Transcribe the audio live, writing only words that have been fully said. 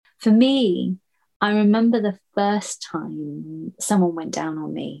For me, I remember the first time someone went down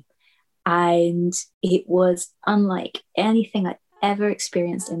on me, and it was unlike anything I'd ever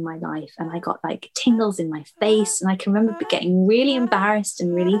experienced in my life. And I got like tingles in my face. And I can remember getting really embarrassed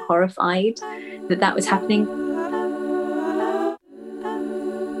and really horrified that that was happening.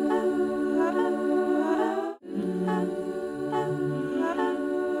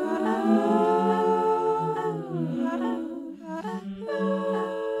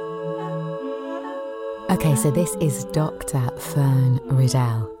 Okay, so this is Dr. Fern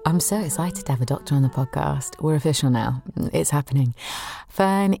Riddell. I'm so excited to have a doctor on the podcast. We're official now. It's happening.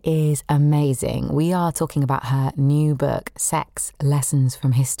 Fern is amazing. We are talking about her new book, Sex Lessons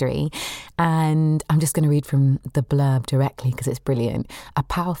from History. And I'm just going to read from the blurb directly because it's brilliant. A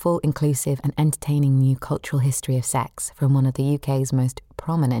powerful, inclusive and entertaining new cultural history of sex from one of the UK's most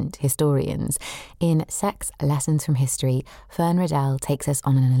prominent historians. In Sex Lessons from History, Fern Riddell takes us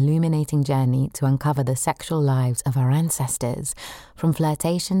on an illuminating journey to uncover the sexual lives of our ancestors, from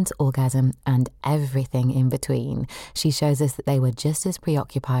flirtation to orgasm and everything in between. She shows us that they were just as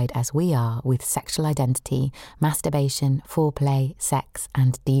preoccupied as we are with sexual identity, masturbation, foreplay, sex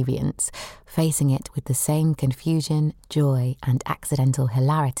and deviance, facing it with the same confusion, joy and accidental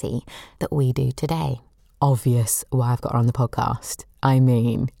hilarity that we do today. Obvious why I've got her on the podcast. I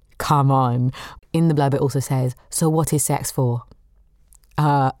mean, come on. In the blurb it also says, so what is sex for?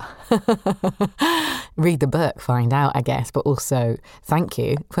 Read the book, find out, I guess, but also thank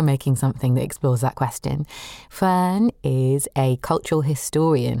you for making something that explores that question. Fern is a cultural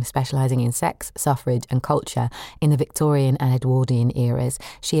historian specialising in sex, suffrage and culture in the Victorian and Edwardian eras.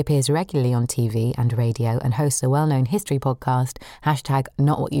 She appears regularly on TV and radio and hosts a well-known history podcast,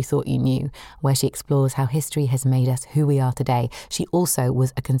 #NotWhatYouThoughtYouKnew, where she explores how history has made us who we are today. She also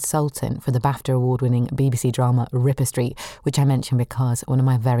was a consultant for the BAFTA award-winning BBC drama Ripper Street, which I mentioned because one of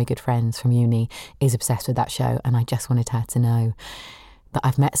my very good friends from uni is obsessed with that show, and I just wanted her to know that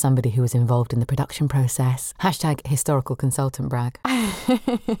I've met somebody who was involved in the production process. #historical consultant brag.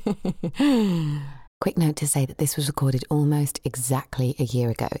 Quick note to say that this was recorded almost exactly a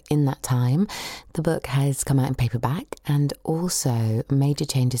year ago. In that time, the book has come out in paperback, and also major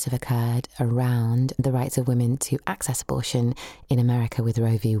changes have occurred around the rights of women to access abortion in America with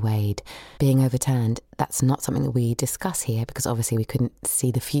Roe v. Wade being overturned. That's not something that we discuss here because obviously we couldn't see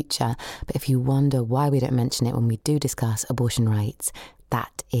the future. But if you wonder why we don't mention it when we do discuss abortion rights,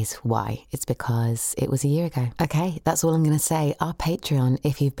 that is why. It's because it was a year ago. Okay, that's all I'm going to say. Our Patreon,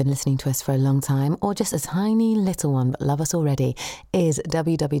 if you've been listening to us for a long time, or just a tiny little one but love us already, is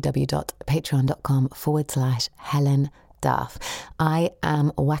www.patreon.com/Helen Duff. I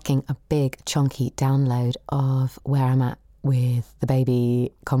am whacking a big chunky download of where I'm at with the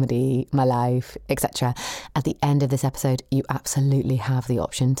baby, comedy, my life, etc. At the end of this episode, you absolutely have the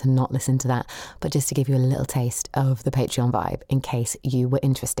option to not listen to that, but just to give you a little taste of the Patreon vibe in case you were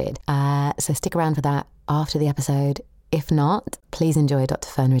interested. So stick around for that after the episode. If not, please enjoy Dr.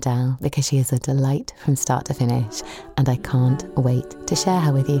 Fern Riddell because she is a delight from start to finish, and I can't wait to share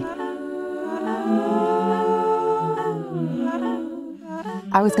her with you.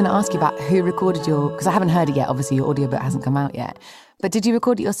 I was going to ask you about who recorded because I haven't heard it yet, obviously your audiobook hasn't come out yet, but did you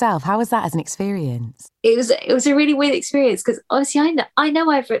record it yourself? How was that as an experience? It was a really weird experience because obviously I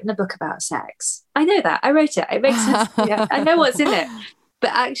know I've written a book about sex. I know that. I wrote it. It makes sense. Yeah, I know what's in it.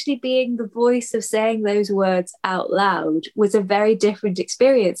 But actually being the voice of saying those words out loud was a very different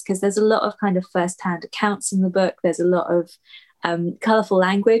experience because there's a lot of kind of first-hand accounts in the book. There's a lot of colourful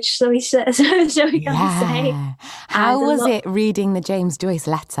language, shall we say? How was it reading the James Joyce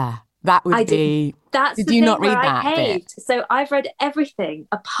letter? That would be... That's did the you thing not read where that I caved. So I've read everything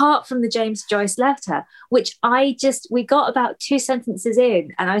apart from the James Joyce letter, which we got about 2 sentences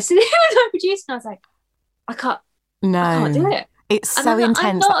in, and I was sitting with my producer and I was like, I can't do it. It's so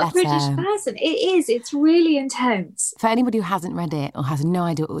intense. I'm not a British person. It is. It's really intense. For anybody who hasn't read it or has no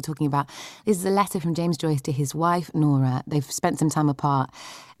idea what we're talking about, this is a letter from James Joyce to his wife, Nora. They've spent some time apart.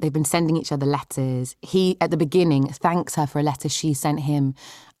 They've been sending each other letters. He, at the beginning, thanks her for a letter she sent him,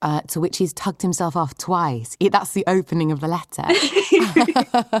 to which he's tugged himself off twice. That's the opening of the letter.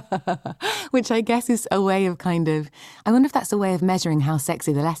 Which I guess is a way of I wonder if that's a way of measuring how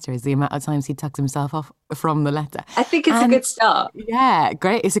sexy the letter is, the amount of times he tugs himself off from the letter. I think it's a good start. Yeah,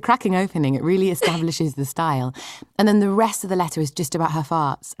 great. It's a cracking opening. It really establishes the style. And then the rest of the letter is just about her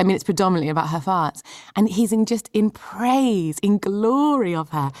farts. I mean, it's predominantly about her farts. And he's in praise, in glory of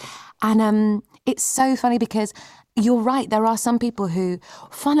her. And it's so funny because you're right. There are some people who,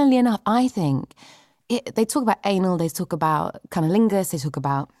 funnily enough, I think, they talk about anal, they talk about cunnilingus, they talk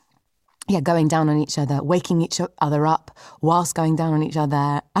about going down on each other, waking each other up whilst going down on each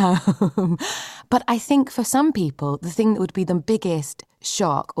other. But I think for some people, the thing that would be the biggest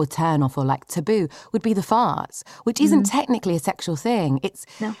shock or turn off or like taboo would be the farts, which isn't technically a sexual thing.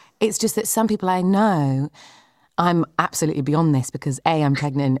 It's just that some people I know, I'm absolutely beyond this because A, I'm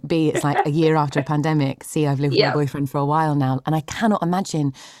pregnant, B, it's like a year after a pandemic, C, I've lived with my boyfriend for a while now, and I cannot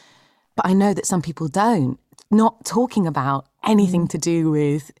imagine, but I know that some people don't, not talking about anything to do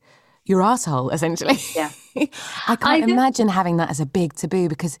with your asshole, essentially. Yeah. I can't imagine having that as a big taboo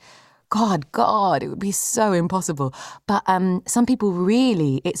because God, it would be so impossible. But some people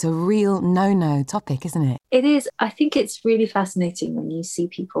really, it's a real no topic, isn't it? It is. I think it's really fascinating when you see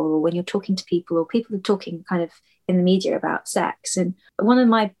people, or when you're talking to people, or people are talking kind of in the media about sex. And one of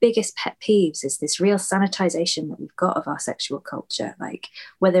my biggest pet peeves is this real sanitization that we've got of our sexual culture. Like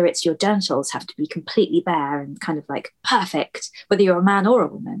whether it's your genitals have to be completely bare and kind of like perfect, whether you're a man or a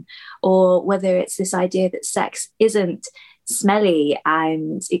woman, or whether it's this idea that sex isn't smelly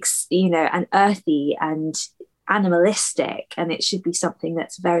and, you know, and earthy and animalistic, and it should be something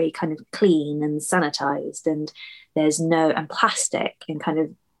that's very kind of clean and sanitized, and there's no, and plastic, and kind of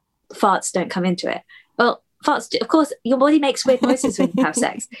farts don't come into it. Well, farts, of course, your body makes weird noises when you have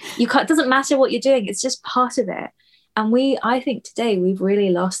sex. You can't, it doesn't matter what you're doing, it's just part of it. And I think today we've really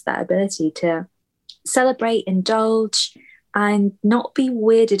lost that ability to celebrate, indulge, and not be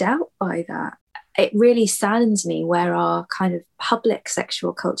weirded out by that. It really saddens me where our kind of public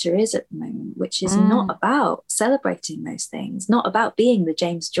sexual culture is at the moment, which is not about celebrating those things, not about being the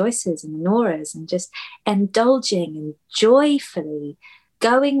James Joyces and the Noras, and just indulging and joyfully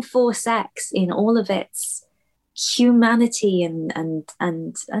going for sex in all of its humanity and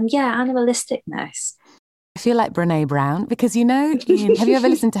animalisticness. I feel like Brené Brown because, you know, have you ever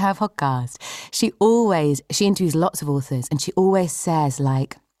listened to her podcast? She interviews lots of authors, and she always says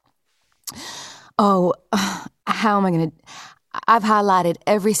like, oh, how am I going to... I've highlighted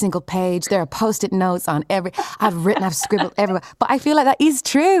every single page. There are Post-it notes on I've scribbled everywhere. But I feel like that is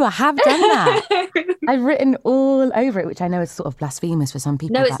true. I have done that. I've written all over it, which I know is sort of blasphemous for some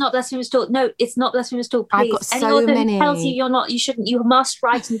people. No, it's not blasphemous talk. No, it's not blasphemous talk. Please. I've got so many. Who tells you you shouldn't, you must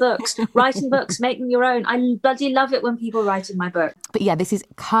write in books. Write in books, make them your own. I bloody love it when people write in my book. But yeah, this is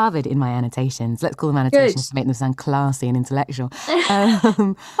covered in my annotations. Let's call them annotations to make them sound classy and intellectual.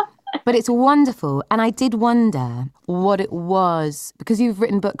 But it's wonderful. And I did wonder what it was, because you've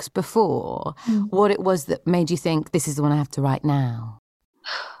written books before, what it was that made you think this is the one I have to write now.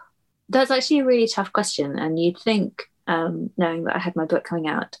 That's actually a really tough question. And you'd think, knowing that I had my book coming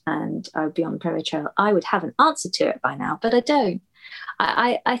out and I would be on the Prairie Trail, I would have an answer to it by now, but I don't.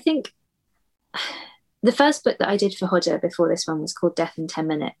 I think the first book that I did for Hodder before this one was called Death in 10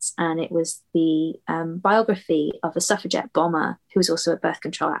 Minutes. And it was the biography of a suffragette bomber who was also a birth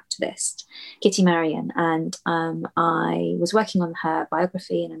control activist, Kitty Marion. And I was working on her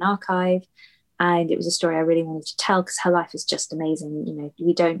biography in an archive. And it was a story I really wanted to tell because her life is just amazing. You know,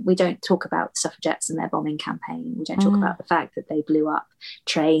 we don't talk about suffragettes and their bombing campaign. We don't talk about the fact that they blew up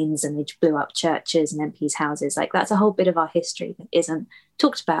trains and they blew up churches and MPs' houses. Like, that's a whole bit of our history that isn't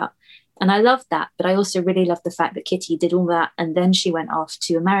talked about. And I loved that. But I also really loved the fact that Kitty did all that. And then she went off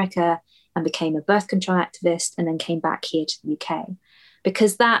to America and became a birth control activist, and then came back here to the UK.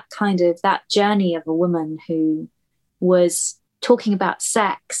 Because that journey of a woman who was talking about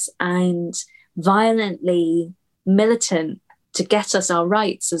sex and violently militant to get us our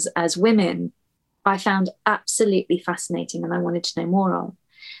rights as women, I found absolutely fascinating, and I wanted to know more of.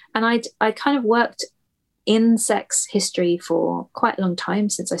 And I kind of worked in sex history for quite a long time,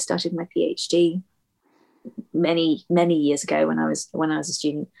 since I started my PhD many years ago when I was a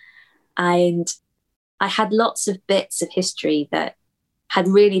student. And I had lots of bits of history that had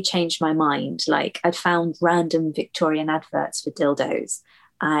really changed my mind. Like, I'd found random Victorian adverts for dildos,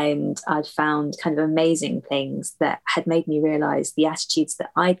 and I'd found kind of amazing things that had made me realize the attitudes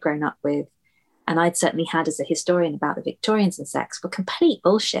that I'd grown up with, and I'd certainly had as a historian about the Victorians and sex, were complete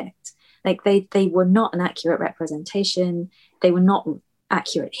bullshit. Like, they were not an accurate representation. They were not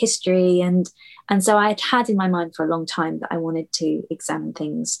accurate history. And so I had in my mind for a long time that I wanted to examine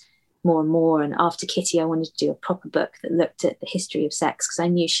things more and more. And after Kitty, I wanted to do a proper book that looked at the history of sex, because I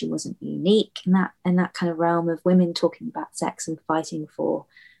knew she wasn't unique in that kind of realm of women talking about sex and fighting for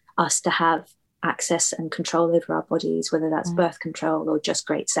us to have access and control over our bodies, whether that's birth control or just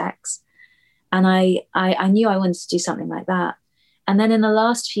great sex. And I knew I wanted to do something like that. And then in the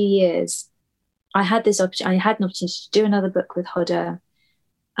last few years, I had an opportunity to do another book with Hodder,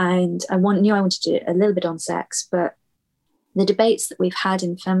 and knew I wanted to do a little bit on sex, but the debates that we've had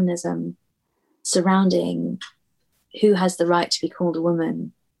in feminism surrounding who has the right to be called a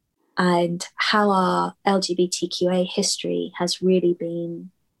woman and how our LGBTQA history has really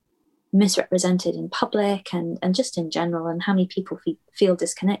been misrepresented in public and just in general, and how many people feel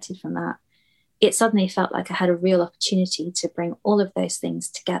disconnected from that, it suddenly felt like I had a real opportunity to bring all of those things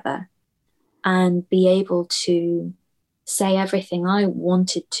together and be able to say everything I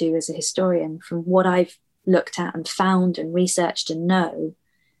wanted to as a historian from what I've looked at and found and researched and know,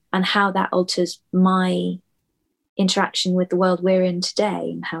 and how that alters my interaction with the world we're in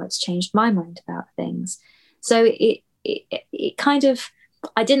today and how it's changed my mind about things. So it kind of,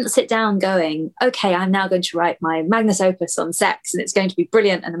 I didn't sit down going, okay, I'm now going to write my magnus opus on sex and it's going to be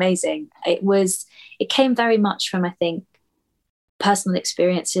brilliant and amazing. It came very much from, I think, personal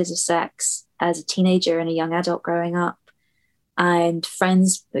experiences of sex as a teenager and a young adult growing up, and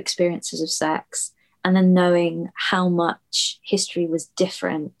friends' experiences of sex, and then knowing how much history was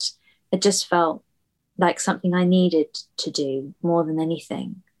different. It just felt like something I needed to do more than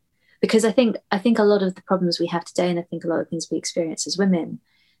anything. Because I think a lot of the problems we have today, and I think a lot of things we experience as women,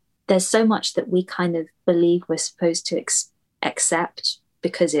 there's so much that we kind of believe we're supposed to accept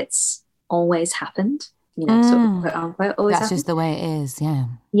because it's always happened, sort of quote unquote, always that's happened. just the way it is, yeah.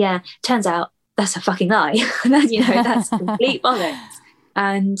 Yeah, turns out that's a fucking lie. That's complete bollocks.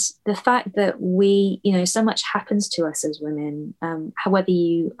 And the fact that we, so much happens to us as women, whether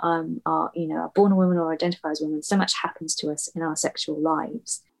you are born a woman or identify as a woman, so much happens to us in our sexual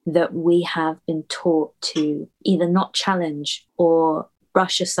lives that we have been taught to either not challenge or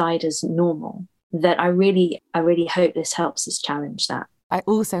brush aside as normal, that I really hope this helps us challenge that. I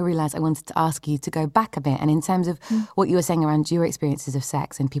also realised I wanted to ask you to go back a bit, and in terms of what you were saying around your experiences of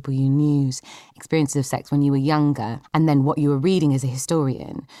sex and people you knew's experiences of sex when you were younger, and then what you were reading as a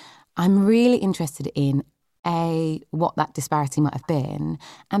historian, I'm really interested in A, what that disparity might have been,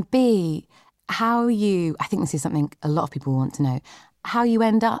 and B, how you, I think this is something a lot of people want to know, how you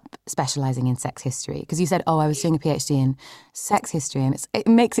end up specialising in sex history. Because you said, I was doing a PhD in sex history, and it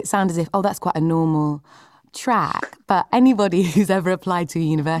makes it sound as if, that's quite a normal track. But anybody who's ever applied to a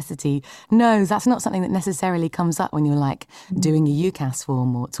university knows that's not something that necessarily comes up when you're like doing a UCAS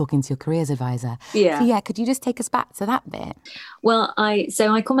form or talking to your careers advisor. Yeah. So could you just take us back to that bit? Well, I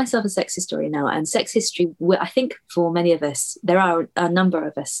call myself a sex historian now, and sex history, I think for many of us, there are a number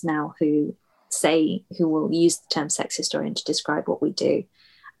of us now who will use the term sex historian to describe what we do.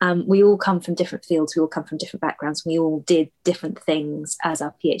 We all come from different fields, we all come from different backgrounds, we all did different things as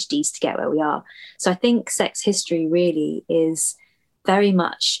our PhDs to get where we are. So I think sex history really is very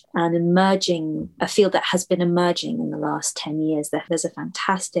much a field that has been emerging in the last 10 years. There's a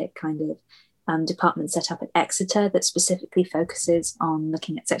fantastic kind of department set up at Exeter that specifically focuses on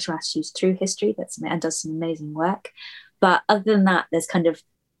looking at sexual attitudes through history and does some amazing work. But other than that, there's kind of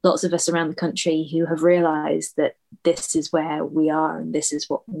lots of us around the country who have realised that this is where we are and this is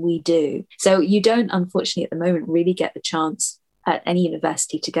what we do. So you don't, unfortunately, at the moment, really get the chance at any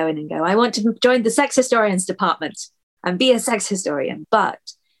university to go in and go, I want to join the sex historians department and be a sex historian. But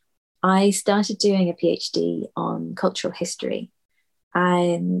I started doing a PhD on cultural history,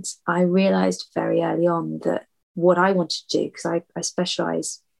 and I realised very early on that what I wanted to do, because I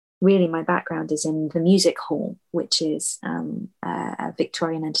specialise, really my background is in the music hall, which is a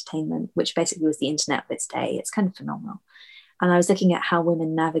Victorian entertainment, which basically was the internet of its day. It's kind of phenomenal. And I was looking at how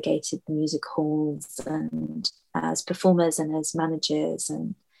women navigated the music halls and as performers and as managers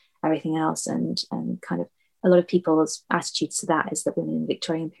and everything else. And kind of a lot of people's attitudes to that is that women in the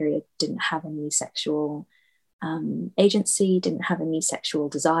Victorian period didn't have any sexual agency, didn't have any sexual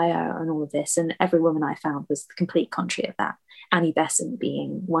desire and all of this. And every woman I found was the complete contrary of that. Annie Besant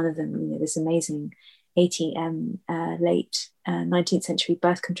being one of them, this amazing late 19th century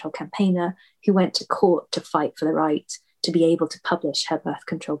birth control campaigner who went to court to fight for the right to be able to publish her birth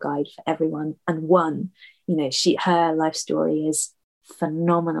control guide for everyone and won. Her life story is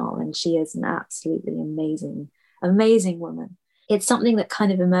phenomenal, and she is an absolutely amazing woman. It's something that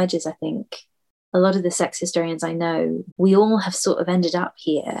kind of emerges, I think. A lot of the sex historians I know, we all have sort of ended up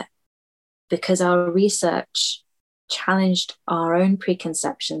here because our research challenged our own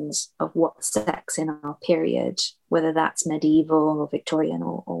preconceptions of what sex in our period, whether that's medieval or Victorian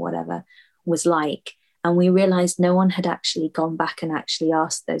or whatever, was like. And we realized no one had actually gone back and actually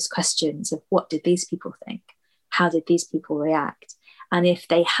asked those questions of what did these people think? How did these people react? And if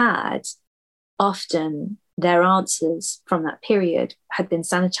they had, often their answers from that period had been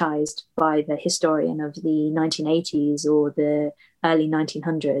sanitized by the historian of the 1980s or the early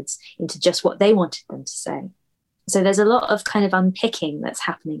 1900s into just what they wanted them to say. So there's a lot of kind of unpicking that's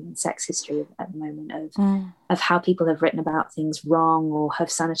happening in sex history at the moment of how people have written about things wrong or have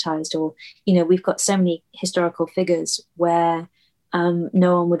sanitized, or, we've got so many historical figures where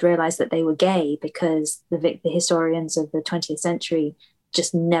no one would realize that they were gay because the historians of the 20th century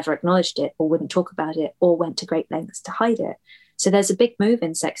just never acknowledged it or wouldn't talk about it or went to great lengths to hide it. So there's a big move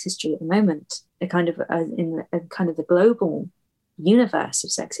in sex history at the moment, in the global universe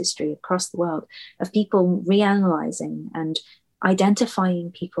of sex history across the world, of people reanalyzing and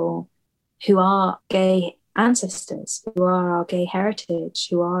identifying people who are gay ancestors, who are our gay heritage,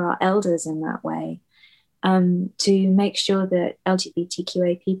 who are our elders in that way, to make sure that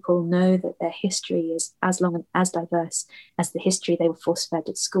LGBTQA people know that their history is as long and as diverse as the history they were force-fed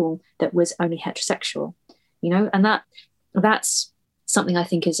at school that was only heterosexual, and that's something I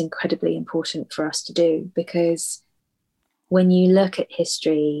think is incredibly important for us to do, because when you look at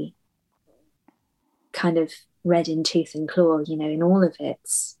history kind of read in tooth and claw, in all of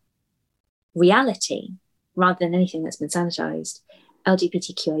its reality, rather than anything that's been sanitized,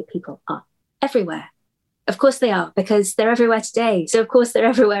 LGBTQA people are everywhere. Of course they are, because they're everywhere today. So of course they're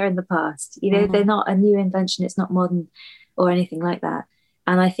everywhere in the past. They're not a new invention. It's not modern or anything like that.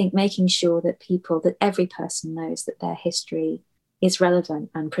 And I think making sure that every person knows that their history is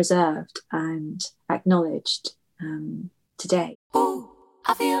relevant and preserved and acknowledged today. Ooh,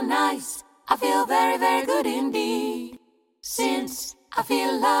 I feel nice. I feel very, very good indeed. Since I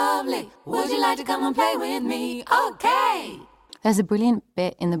feel lovely, would you like to come and play with me? Okay. There's a brilliant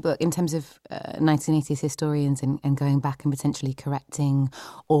bit in the book in terms of 1980s historians and going back and potentially correcting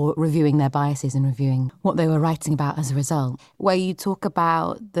or reviewing their biases and reviewing what they were writing about as a result, where you talk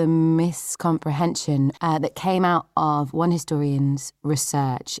about the miscomprehension that came out of one historian's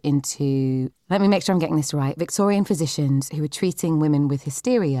research into, let me make sure I'm getting this right, Victorian physicians who were treating women with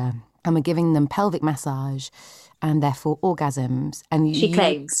hysteria and were giving them pelvic massage and therefore orgasms. And she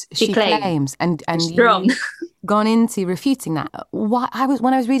claims. And strong. Gone into refuting that. When I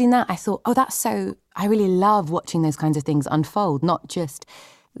was reading that, I thought, I really love watching those kinds of things unfold, not just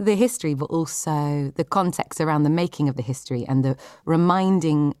the history, but also the context around the making of the history and the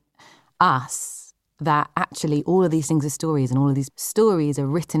reminding us that actually all of these things are stories and all of these stories are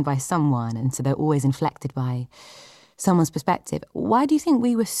written by someone, and so they're always inflected by someone's perspective. Why do you think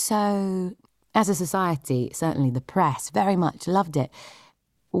we were so, as a society, certainly the press very much loved it,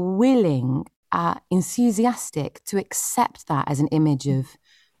 willing, enthusiastic to accept that as an image of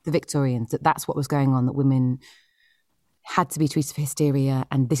the Victorians, that's what was going on, that women had to be treated for hysteria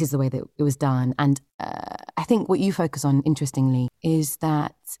and this is the way that it was done? And I think what you focus on, interestingly, is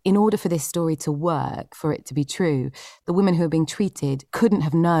that in order for this story to work, for it to be true, the women who were being treated couldn't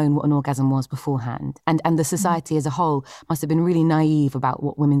have known what an orgasm was beforehand. And the society as a whole must have been really naive about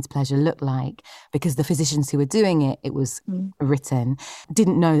what women's pleasure looked like, because the physicians who were doing it, it was written,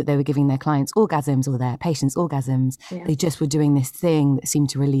 didn't know that they were giving their clients orgasms or their patients orgasms. Yeah. They just were doing this thing that seemed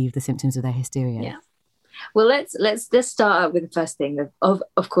to relieve the symptoms of their hysteria. Yeah. Well, let's start out with the first thing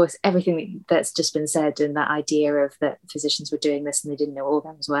of course, everything that's just been said, and that idea of that physicians were doing this and they didn't know what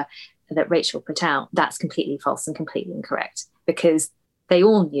orgasms were, that Rachel put out. That's completely false and completely incorrect, because they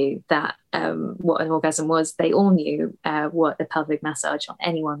all knew that what an orgasm was. They all knew what a pelvic massage on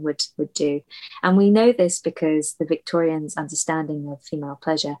anyone would do. And we know this because the Victorians' understanding of female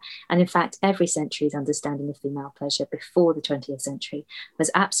pleasure, and in fact every century's understanding of female pleasure before the 20th century,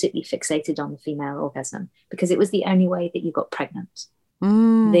 was absolutely fixated on the female orgasm, because it was the only way that you got pregnant.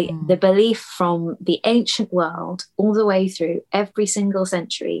 The belief from the ancient world all the way through every single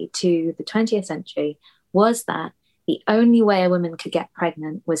century to the 20th century was that the only way a woman could get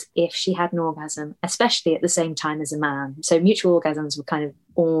pregnant was if she had an orgasm, especially at the same time as a man. So mutual orgasms were kind of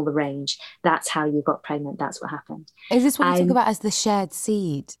all the range. That's how you got pregnant. That's what happened. Is this what you talk about as the shared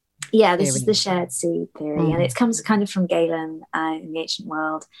seed? Yeah, this is the shared seed theory. And it comes kind of from Galen in the ancient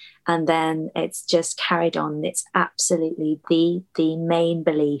world. And then it's just carried on. It's absolutely the main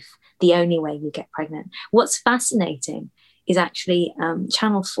belief, the only way you get pregnant. What's fascinating is actually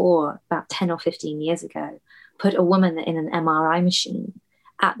Channel 4, about 10 or 15 years ago, put a woman in an MRI machine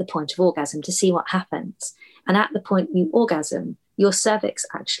at the point of orgasm to see what happens. And at the point you orgasm, your cervix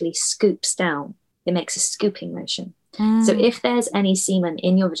actually scoops down. It makes a scooping motion. So if there's any semen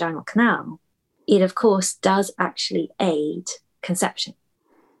in your vaginal canal, it of course does actually aid conception.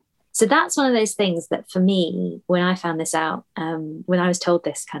 So that's one of those things that for me, when I found this out, when I was told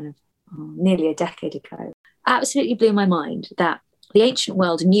this kind of nearly a decade ago, absolutely blew my mind that the ancient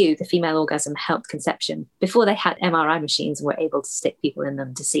world knew the female orgasm helped conception before they had MRI machines and were able to stick people in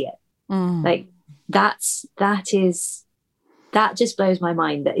them to see it. Like that just blows my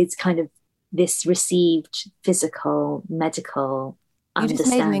mind, that it's kind of this received physical, medical understanding.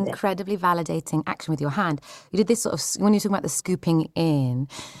 You just made an incredibly validating action with your hand. You did this sort of, when you're talking about the scooping in,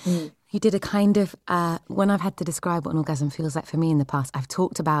 You did a kind of, when I've had to describe what an orgasm feels like for me in the past, I've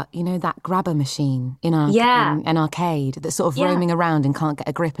talked about, you know, that grabber machine in an arcade that's sort of roaming around and can't get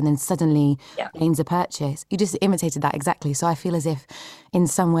a grip and then suddenly gains a purchase. You just imitated that exactly. So I feel as if in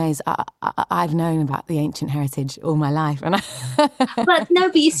some ways I've known about the ancient heritage all my life. And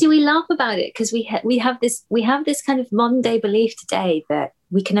but you see, we laugh about it because we have this kind of modern day belief today that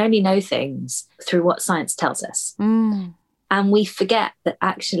we can only know things through what science tells us. And we forget that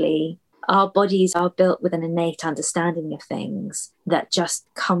actually our bodies are built with an innate understanding of things that just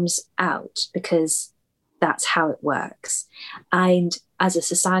comes out because that's how it works. And as a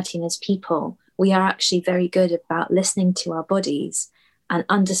society and as people, we are actually very good about listening to our bodies and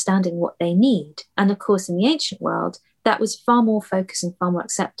understanding what they need. And of course, in the ancient world, that was far more focus and far more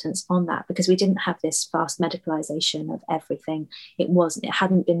acceptance on that because we didn't have this fast medicalization of everything. It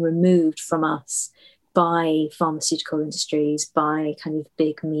hadn't been removed from us by pharmaceutical industries, by kind of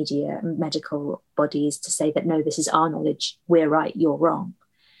big media medical bodies to say that, no, this is our knowledge, we're right, you're wrong.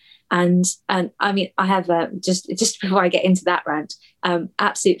 And I mean, I have just before I get into that rant,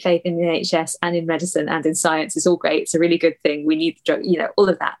 absolute faith in the NHS and in medicine and in science is all great. It's a really good thing. We need the drug, you know, all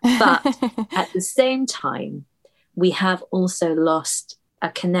of that. But at the same time, we have also lost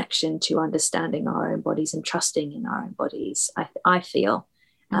a connection to understanding our own bodies and trusting in our own bodies, I feel.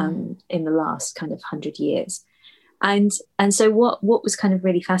 In the last kind of 100 years. And so what was kind of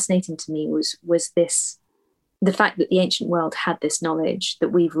really fascinating to me was the fact that the ancient world had this knowledge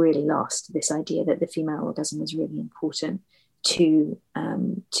that we've really lost, this idea that the female orgasm was really important to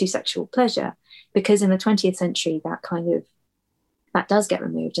sexual pleasure. Because in the 20th century, that does get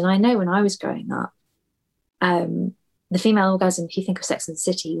removed. And I know when I was growing up, the female orgasm, if you think of Sex and the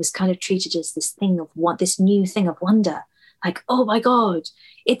City, was kind of treated as this new thing of wonder. Like, oh my God,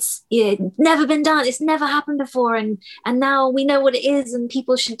 it's never been done. It's never happened before. And now we know what it is and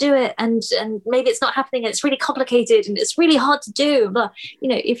people should do it. And maybe it's not happening. And it's really complicated and it's really hard to do. But, you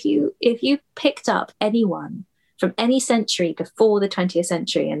know, if you picked up anyone from any century before the 20th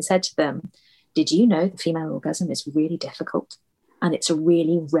century and said to them, did you know the female orgasm is really difficult and it's a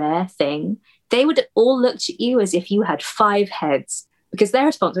really rare thing? They would all looked at you as if you had 5 heads because their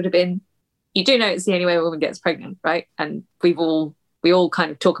response would have been, you do know it's the only way a woman gets pregnant, right? And we all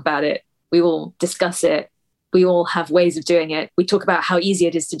kind of talk about it. We all discuss it. We all have ways of doing it. We talk about how easy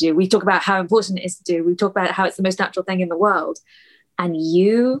it is to do. We talk about how important it is to do. We talk about how it's the most natural thing in the world. And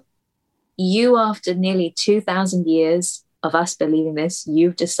you after nearly 2,000 years of us believing this,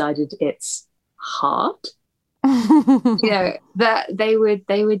 you've decided it's hard. You know, that they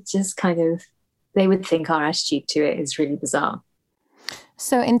would just kind of, they would think our attitude to it is really bizarre.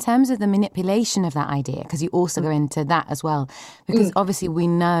 So in terms of the manipulation of that idea, because you also go into that as well, because obviously we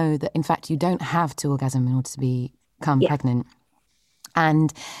know that, in fact, you don't have to orgasm in order to become pregnant.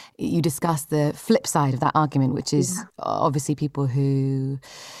 And you discuss the flip side of that argument, which is obviously people who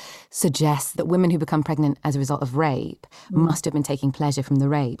suggest that women who become pregnant as a result of rape must have been taking pleasure from the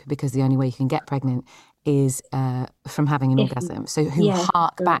rape because the only way you can get pregnant is from having an orgasm. So who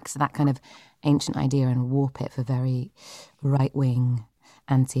hark back to that kind of ancient idea and warp it for very right-wing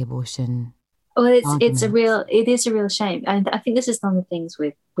anti-abortion. Well, it is a real shame. And I think this is one of the things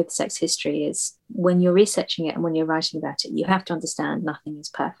with sex history is when you're researching it and when you're writing about it, you have to understand nothing is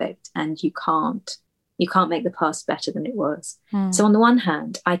perfect and you can't make the past better than it was. So on the one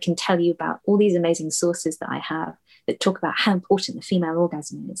hand, I can tell you about all these amazing sources that I have that talk about how important the female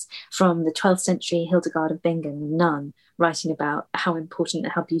orgasm is, from the 12th century Hildegard of Bingen, a nun, writing about how important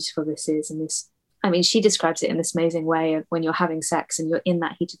and how beautiful this is. And this, I mean, she describes it in this amazing way of when you're having sex and you're in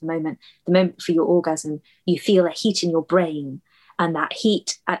that heat of the moment before your orgasm, you feel a heat in your brain. And that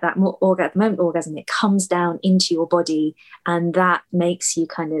heat at the moment of orgasm, it comes down into your body, and that makes you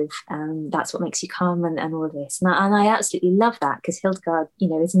kind of, that's what makes you come and all of this. And I absolutely love that because Hildegard, you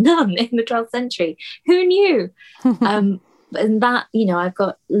know, is a nun in the 12th century. Who knew? And that, you know, I've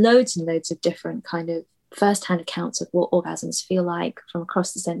got loads and loads of different kind of first-hand accounts of what orgasms feel like from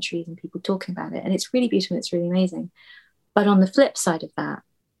across the centuries and people talking about it. And it's really beautiful. It's really amazing. But on the flip side of that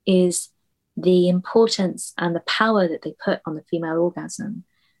is the importance and the power that they put on the female orgasm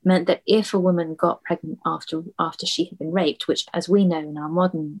meant that if a woman got pregnant after she had been raped, which, as we know in our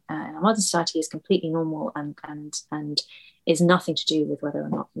modern society, is completely normal and is nothing to do with whether or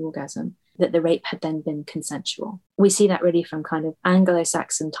not the orgasm, that the rape had then been consensual. We see that really from kind of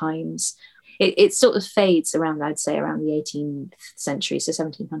Anglo-Saxon times. It sort of fades around, I'd say, around the 18th century, so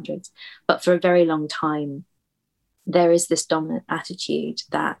 1700s. But for a very long time, there is this dominant attitude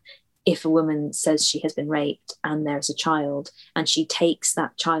that if a woman says she has been raped and there's a child and she takes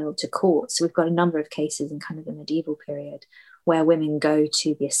that child to court, so we've got a number of cases in kind of the medieval period where women go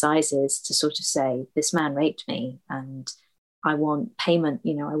to the assizes to sort of say, this man raped me and I want payment,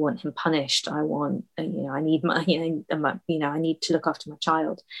 I want him punished. I want, I need money, I need to look after my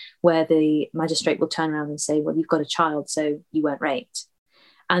child, where the magistrate will turn around and say, well, you've got a child, so you weren't raped.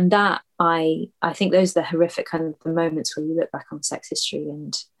 And that, I think those are the horrific kind of the moments where you look back on sex history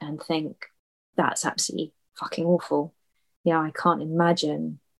and think, that's absolutely fucking awful. I can't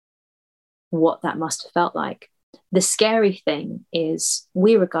imagine what that must have felt like. The scary thing is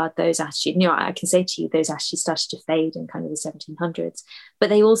we regard those attitudes, I can say to you, those attitudes started to fade in kind of the 1700s, but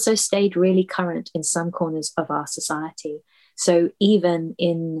they also stayed really current in some corners of our society. So even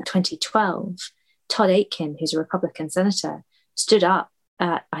in 2012, Todd Aitken, who's a Republican senator, stood up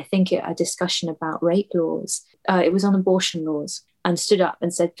at, I think, a discussion about rape laws. It was on abortion laws, and stood up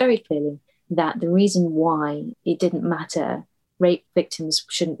and said very clearly that the reason why it didn't matter, rape victims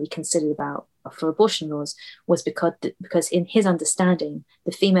shouldn't be considered for abortion laws, was because in his understanding,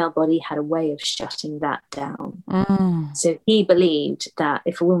 the female body had a way of shutting that down. So he believed that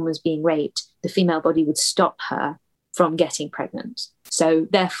if a woman was being raped, the female body would stop her from getting pregnant. So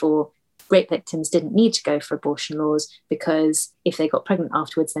therefore, rape victims didn't need to go for abortion laws, because if they got pregnant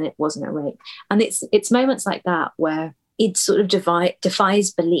afterwards, then it wasn't a rape. And it's moments like that where it sort of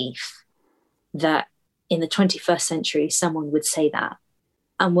defies belief that in the 21st century, someone would say that.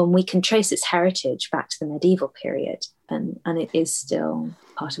 And when we can trace its heritage back to the medieval period, and it is still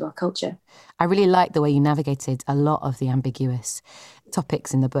part of our culture. I really like the way you navigated a lot of the ambiguous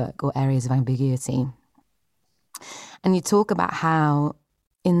topics in the book, or areas of ambiguity. And you talk about how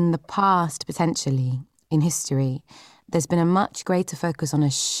in the past, potentially, in history, there's been a much greater focus on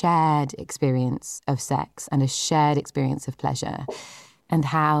a shared experience of sex and a shared experience of pleasure, and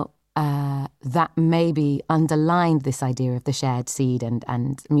how that maybe underlined this idea of the shared seed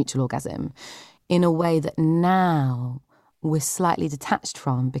and mutual orgasm in a way that now we're slightly detached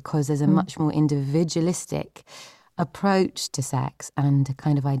from, because there's a much more individualistic approach to sex and a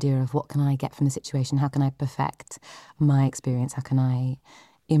kind of idea of what can I get from the situation, how can I perfect my experience, how can I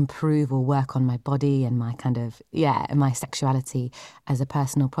improve or work on my body and my kind of my sexuality as a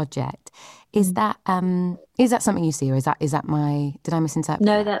personal project. Is that something you see, or is that my, did I misinterpret?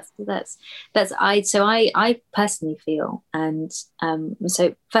 No, I personally feel, and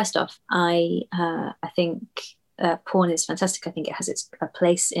so first off, I think porn is fantastic. I think it has a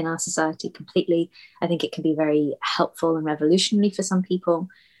place in our society completely. I think it can be very helpful and revolutionary for some people,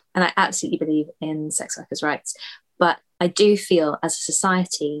 and I absolutely believe in sex workers' rights. But I do feel as a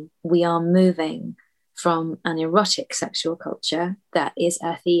society, we are moving from an erotic sexual culture that is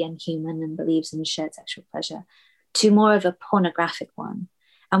earthy and human and believes in shared sexual pleasure to more of a pornographic one.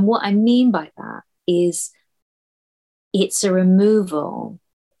 And what I mean by that is it's a removal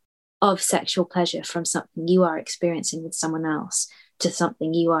of sexual pleasure from something you are experiencing with someone else to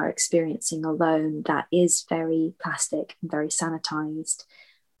something you are experiencing alone, that is very plastic and very sanitized,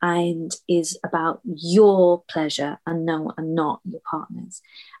 and is about your pleasure and not your partner's.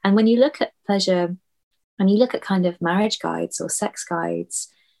 And when you look at pleasure, and you look at kind of marriage guides or sex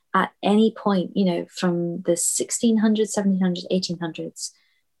guides at any point, from the 1600s, 1700s, 1800s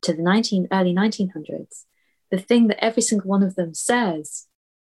to the early 1900s, the thing that every single one of them says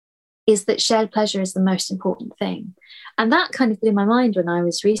is that shared pleasure is the most important thing. And that kind of blew my mind when I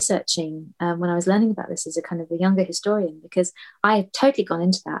was researching, when I was learning about this as a kind of a younger historian, because I had totally gone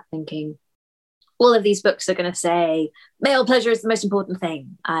into that thinking, all of these books are going to say male pleasure is the most important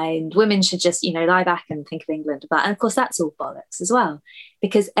thing, and women should just, lie back and think of England. And of course, that's all bollocks as well,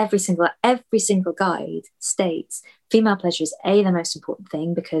 because every single guide states female pleasure is the most important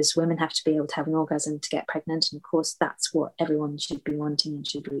thing, because women have to be able to have an orgasm to get pregnant. And of course, that's what everyone should be wanting and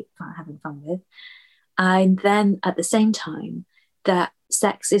should be having fun with. And then at the same time, that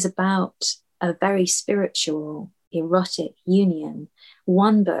sex is about a very spiritual, erotic union.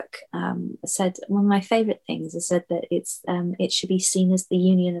 One book said, one of my favorite things is said that it should be seen as the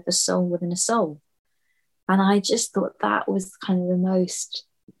union of a soul within a soul. And I just thought that was kind of the most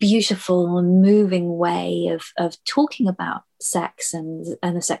beautiful and moving way of talking about sex and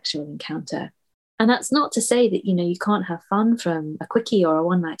a sexual encounter. And that's not to say that, you can't have fun from a quickie or a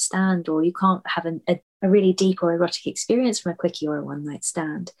one-night stand, or you can't have a really deep or erotic experience from a quickie or a one-night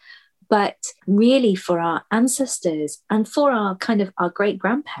stand. But really, for our ancestors and for our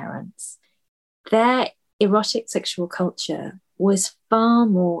great-grandparents, their erotic sexual culture was far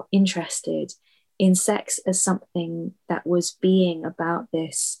more interested in sex as something that was being about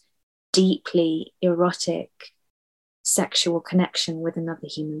this deeply erotic sexual connection with another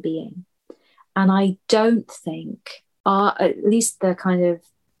human being. And I don't think, at least the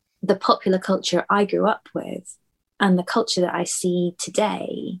popular culture I grew up with, and the culture that I see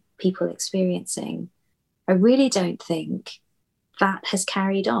today, people experiencing, I really don't think that has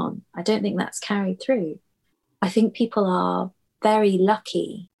carried on. I don't think that's carried through. I think people are very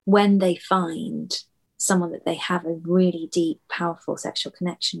lucky when they find someone that they have a really deep, powerful sexual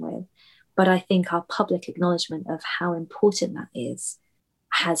connection with. But I think our public acknowledgement of how important that is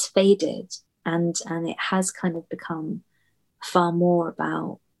has faded, and it has kind of become far more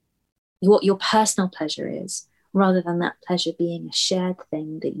about what your personal pleasure is, rather than that pleasure being a shared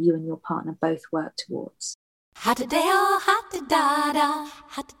thing that you and your partner both work towards. Hot-a-day-o, hot-a-da-da,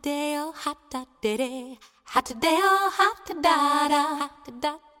 hot-a-day-o, hot-da-da-day, hot-a-day-o, hot-a-da-da,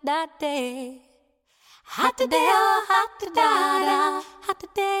 hot-a-da-da-day. Hot-a-day-o, hot-a-da-da,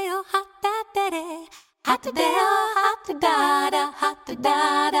 hot-a-day-o, hot-da-da-day, hot-a-day-o, hot-a-da-da,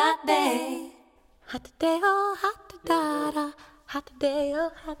 hot-a-da-da-day. Hot-a-day-o, hot-a-da-da,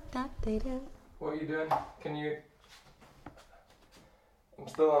 hot-a-day-o, hot-da-da-day. What are you doing? I'm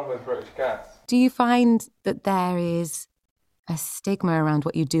still on with British Cats. Do you find that there is a stigma around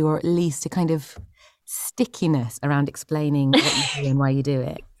what you do, or at least a kind of stickiness around explaining what you do and why you do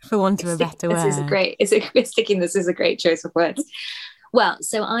it, for want of a better word? Stickiness is a great choice of words. Well,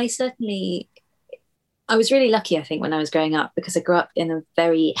 so I was really lucky, I think, when I was growing up, because I grew up in a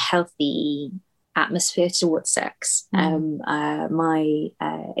very healthy atmosphere towards sex. Certainly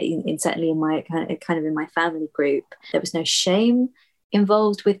in my kind of in my family group, there was no shame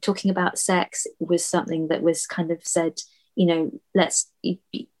involved with talking about sex. It was something that was kind of said,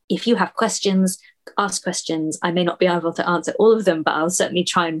 if you have questions, ask questions. I may not be able to answer all of them, but I'll certainly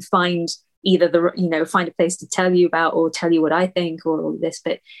try and find find a place to tell you about, or tell you what I think, or all this,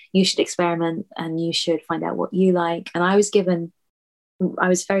 but you should experiment and you should find out what you like. And I was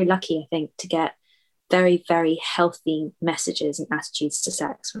very lucky, I think, to get very, very healthy messages and attitudes to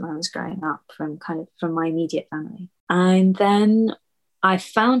sex when I was growing up from my immediate family. And then I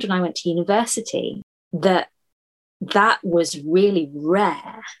found when I went to university that was really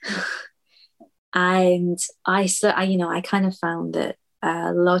rare. And I kind of found that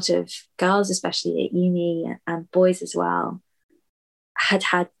a lot of girls, especially at uni, and boys as well,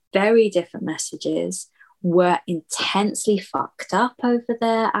 had very different messages, were intensely fucked up over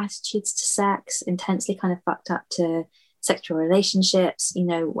their attitudes to sex, intensely kind of fucked up to sexual relationships,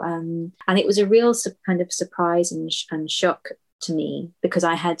 and it was a real kind of surprise and shock to me, because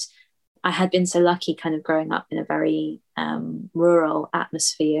I had been so lucky kind of growing up in a very rural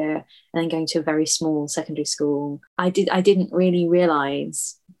atmosphere, and then going to a very small secondary school. I didn't really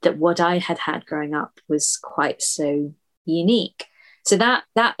realize that what I had growing up was quite so unique. So that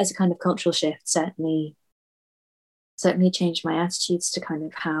as a kind of cultural shift certainly changed my attitudes to kind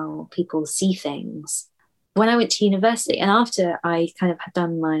of how people see things. When I went to university, and after I kind of had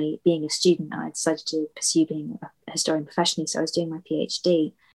done my being a student, I decided to pursue being a historian professionally. So I was doing my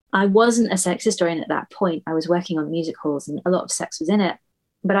PhD. I wasn't a sex historian at that point. I was working on music halls, and a lot of sex was in it.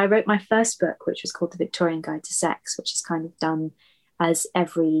 But I wrote my first book, which was called The Victorian Guide to Sex, which is kind of done as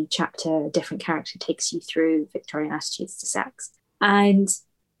every chapter, a different character takes you through Victorian attitudes to sex. And,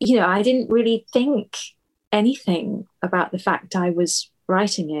 I didn't really think anything about the fact I was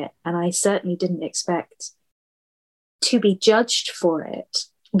writing it. And I certainly didn't expect to be judged for it.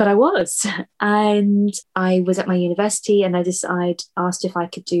 But I was. And I was at my university, and I asked if I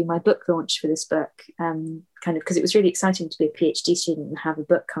could do my book launch for this book, kind of because it was really exciting to be a PhD student and have a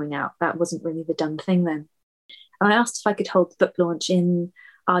book coming out. That wasn't really the done thing then. And I asked if I could hold the book launch in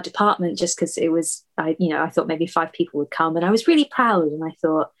our department, just because it was, I thought maybe 5 people would come. And I was really proud. And I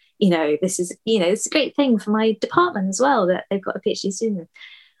thought, this is a great thing for my department as well, that they've got a PhD student.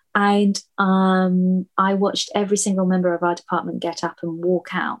 And I watched every single member of our department get up and walk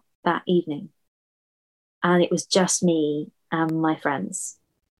out that evening. And it was just me and my friends.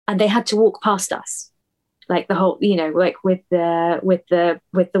 And they had to walk past us, like the whole, like with the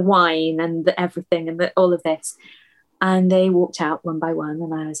wine and the everything and all of this. And they walked out one by one,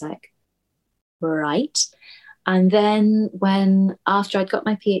 and I was like, right. And then after I'd got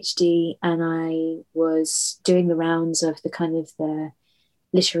my PhD and I was doing the rounds of the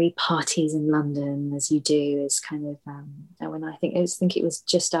literary parties in London, as you do, is kind of when I think it was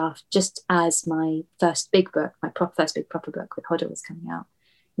just as my first big book, my first big proper book with Hodder was coming out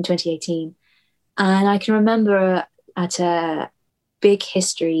in 2018. And I can remember at a big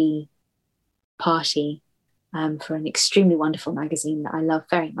history party for an extremely wonderful magazine that I love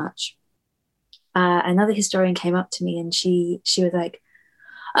very much. Another historian came up to me, and she was like,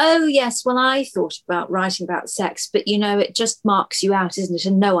 "Oh yes, well, I thought about writing about sex, but it just marks you out, isn't it?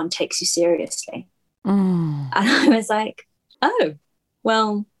 And no one takes you seriously." And I was like, "Oh,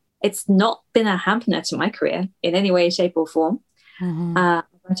 well, It's not been a hamper to my career in any way, shape or form. I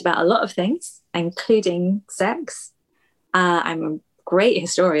write about a lot of things, including sex. I'm a great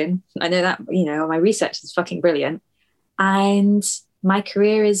historian. I know that, my research is fucking brilliant. And my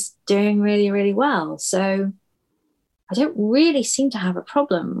career is doing really, really well. So I don't really seem to have a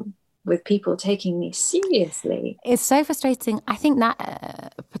problem with people taking me seriously. It's so frustrating. I think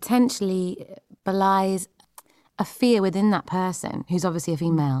that potentially belies a fear within that person, who's obviously a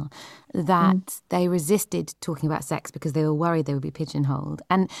female, that they resisted talking about sex because they were worried they would be pigeonholed.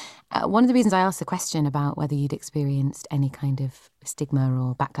 And one of the reasons I asked the question about whether you'd experienced any kind of stigma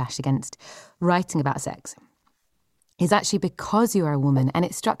or backlash against writing about sex is actually because you are a woman. And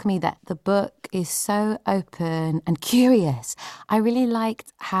it struck me that the book is so open and curious. I really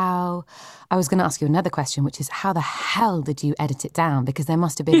liked how, I was going to ask you another question, which is how the hell did you edit it down? Because there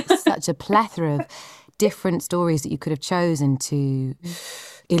must have been such a plethora of different stories that you could have chosen to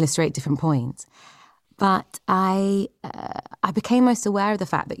illustrate different points. But I became most aware of the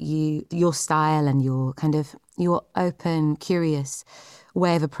fact that your style and your open, curious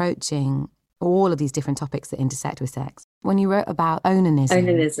way of approaching all of these different topics that intersect with sex. When you wrote about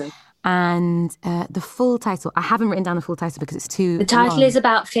onanism. And the full title, I haven't written down the full title because it's too The title long. is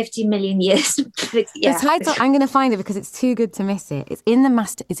about 50 million years. Yeah. The title, I'm going to find it because it's too good to miss it. It's in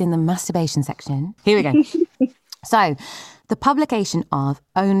the masturbation section. Here we go. So, the publication of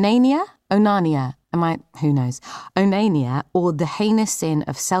Onania, who knows, Onania, or the heinous sin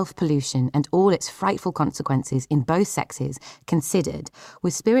of self-pollution and all its frightful consequences in both sexes, considered,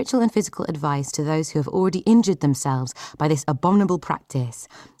 with spiritual and physical advice to those who have already injured themselves by this abominable practice,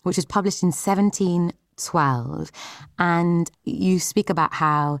 which was published in 1712. And you speak about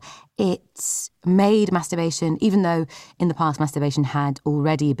how it made masturbation, even though in the past masturbation had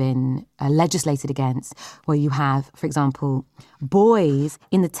already been legislated against, where you have, for example, boys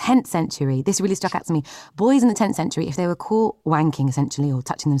in the 10th century, this really struck out to me, boys in the 10th century, if they were caught wanking essentially or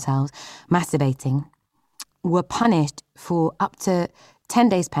touching themselves, masturbating, were punished for up to 10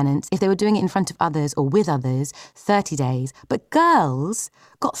 days penance. If they were doing it in front of others or with others, 30 days. But girls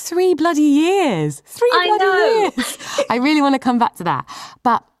got 3 bloody years. 3 bloody years. I really want to come back to that.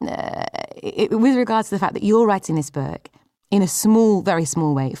 But with regards to the fact that you're writing this book in a small, very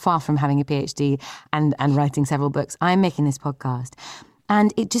small way, far from having a PhD and writing several books, I'm making this podcast.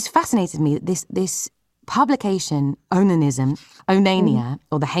 And it just fascinated me that this publication, Onania,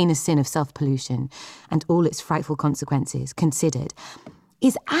 or the heinous sin of self-pollution and all its frightful consequences considered,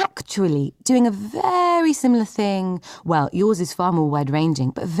 is actually doing a very similar thing. Well, yours is far more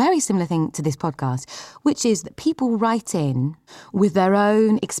wide-ranging, but a very similar thing to this podcast, which is that people write in with their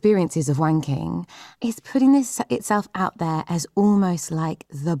own experiences of wanking, is putting this itself out there as almost like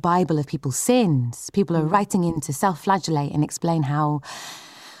the Bible of people's sins. People are writing in to self-flagellate and explain how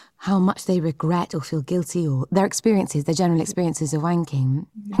much they regret or feel guilty, or their general experiences of wanking.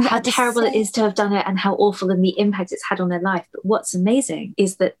 How terrible it is to have done it and how awful and the impact it's had on their life. But what's amazing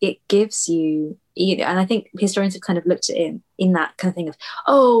is that it gives you, and I think historians have kind of looked at it in that kind of thing of,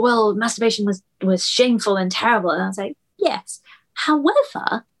 oh, well, masturbation was shameful and terrible. And I was like, yes.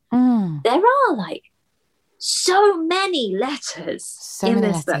 However, there are like so many letters in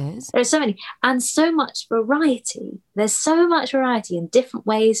this book. There are so many, and so much variety. There's so much variety in different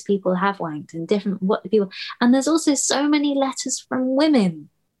ways people have wanked and and there's also so many letters from women.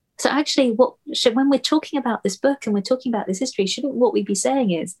 So actually, when we're talking about this book and we're talking about this history, shouldn't what we be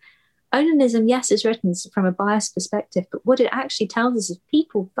saying is, onanism, yes, is written from a biased perspective, but what it actually tells us is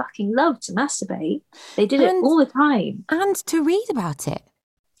people fucking love to masturbate. They did it all the time. And to read about it.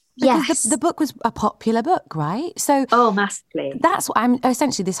 Because yes. The book was a popular book, right? So massively. That's what I'm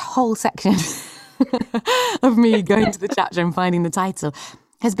essentially, this whole section of me going to the chapter and finding the title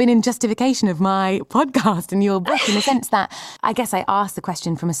has been in justification of my podcast and your book, in the sense that I guess I asked the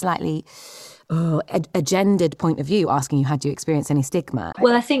question from a slightly a gendered point of view, asking you, had you experienced any stigma?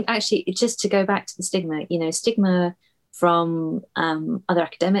 Well, I think actually, just to go back to the stigma from other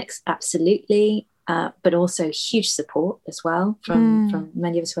academics, absolutely. But also huge support as well from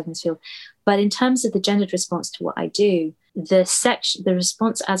many of us who work in this field. But in terms of the gendered response to what I do, the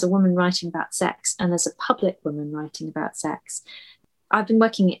response as a woman writing about sex and as a public woman writing about sex, I've been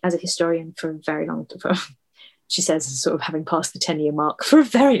working as a historian for a very long time. She says, sort of having passed the 10-year mark for a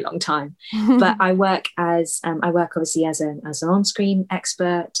very long time. But I work obviously as an on-screen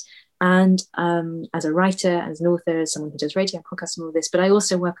expert and as a writer, as an author, as someone who does radio and podcasts and all this. But I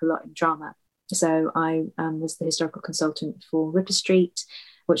also work a lot in drama. So I was the historical consultant for Ripper Street,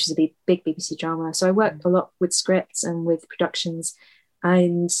 which is a big BBC drama. So I work a lot with scripts and with productions,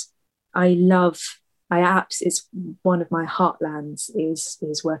 and I love it's one of my heartlands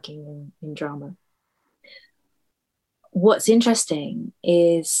is working in drama. What's interesting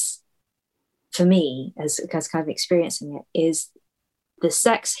is, for me, as kind of experiencing it, is the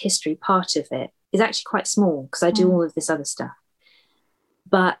sex history part of it is actually quite small because I do all of this other stuff.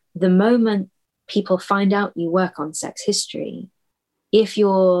 But the moment people find out you work on sex history, if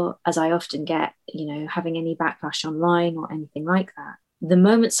you're, as I often get, having any backlash online or anything like that, the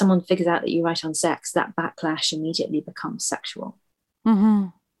moment someone figures out that you write on sex, that backlash immediately becomes sexual. Mm-hmm.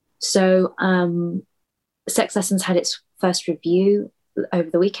 So Sex Lessons had its first review over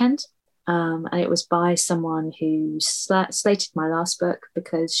the weekend. And it was by someone who slated my last book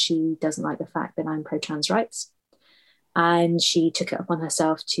because she doesn't like the fact that I'm pro-trans rights. And she took it upon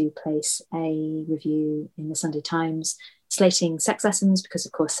herself to place a review in the Sunday Times slating Sex Lessons, because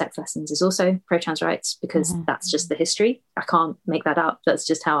of course Sex Lessons is also pro-trans rights, because that's just the history. I can't make that up. That's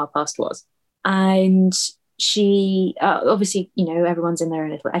just how our past was. And she obviously, everyone's in their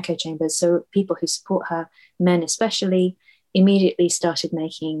own little echo chambers. So people who support her, men especially, immediately started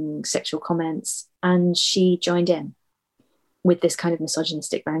making sexual comments, and she joined in with this kind of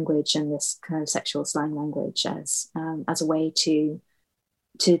misogynistic language and this kind of sexual slang language as a way to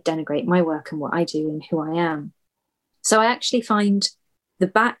denigrate my work and what I do and who I am. So I actually find the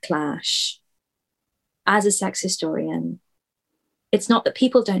backlash as a sex historian, it's not that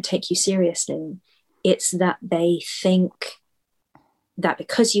people don't take you seriously, it's that they think that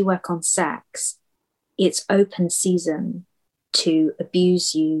because you work on sex, it's open season to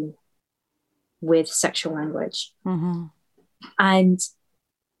abuse you with sexual language. Mm-hmm. And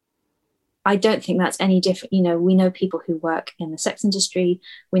I don't think that's any different. We know people who work in the sex industry.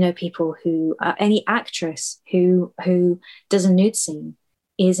 We know people who, any actress who does a nude scene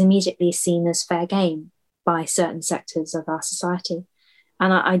is immediately seen as fair game by certain sectors of our society.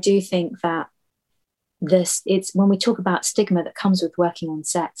 And I do think that it's when we talk about stigma that comes with working on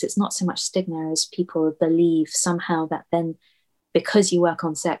sex, it's not so much stigma as people believe somehow that then because you work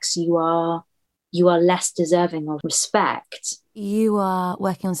on sex, you are less deserving of respect. You are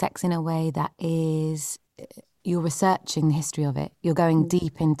working on sex in a way that is, you're researching the history of it. You're going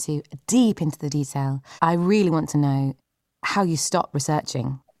deep into the detail. I really want to know how you stop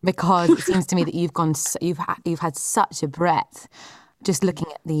researching, because it seems to me that you've had such a breadth, just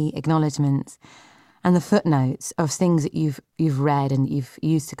looking at the acknowledgements and the footnotes of things that you've read and you've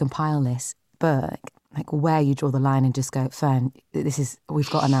used to compile this book. Like where you draw the line and just go, Fern, we've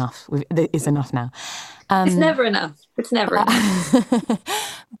got enough. It's enough now. It's never enough. It's never enough.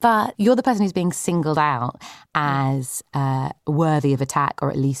 But you're the person who's being singled out as worthy of attack, or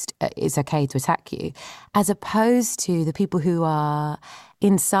at least it's okay to attack you, as opposed to the people who are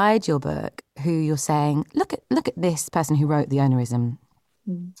inside your book, who you're saying, look at this person who wrote the onanism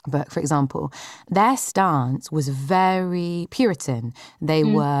book, for example. Their stance was very Puritan. They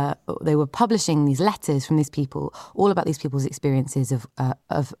were publishing these letters from these people, all about these people's experiences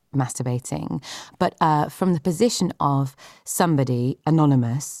of masturbating, but from the position of somebody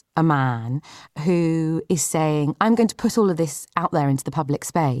anonymous, a man who is saying, I'm going to put all of this out there into the public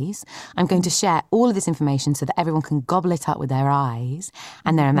space. I'm going to share all of this information so that everyone can gobble it up with their eyes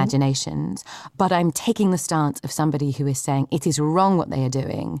and their imaginations. But I'm taking the stance of somebody who is saying it is wrong what they are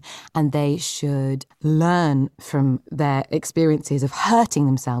doing, and they should learn from their experiences of hurting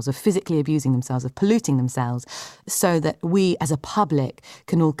themselves, of physically abusing themselves, of polluting themselves, so that we as a public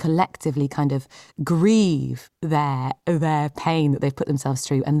can all collectively kind of grieve their pain that they've put themselves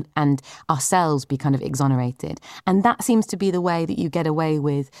through, and ourselves be kind of exonerated. And that seems to be the way that you get away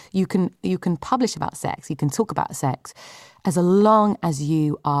with, you can publish about sex, you can talk about sex, as long as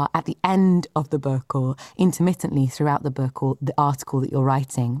you are at the end of the book or intermittently throughout the book or the article that you're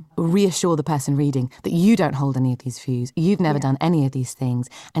writing, reassure the person reading that you don't hold any of these views, you've never done any of these things,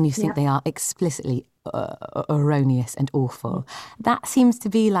 and you think they are explicitly erroneous and awful. That seems to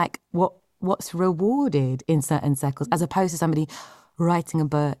be like what's rewarded in certain circles, as opposed to somebody writing a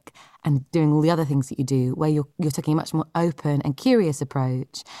book and doing all the other things that you do, where you're taking a much more open and curious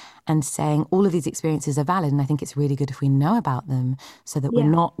approach and saying all of these experiences are valid. And I think it's really good if we know about them, so that we're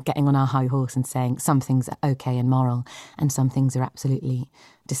not getting on our high horse and saying some things are okay and moral and some things are absolutely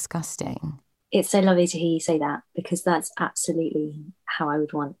disgusting. It's so lovely to hear you say that, because that's absolutely how I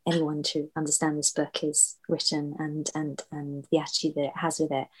would want anyone to understand this book is written, and the attitude that it has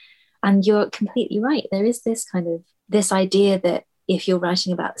with it. And you're completely right. There is this kind of this idea that if you're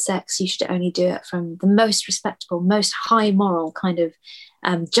writing about sex, you should only do it from the most respectable, most high moral kind of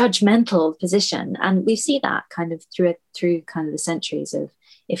judgmental position. And we see that kind of through kind of the centuries of,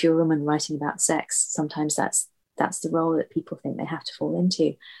 if you're a woman writing about sex, sometimes that's the role that people think they have to fall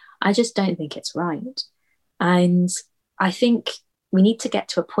into. I just don't think it's right. And I think we need to get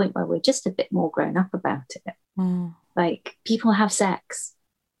to a point where we're just a bit more grown up about it. Like, people have sex,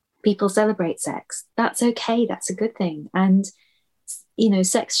 people celebrate sex. That's okay. That's a good thing. And, you know,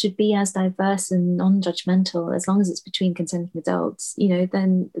 sex should be as diverse and non-judgmental as long as it's between consenting adults, you know,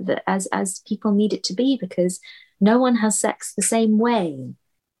 then as people need it to be, because no one has sex the same way.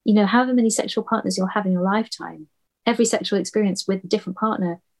 You know, however many sexual partners you'll have in your lifetime, every sexual experience with a different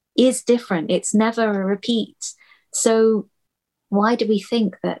partner is different. It's never a repeat. So why do we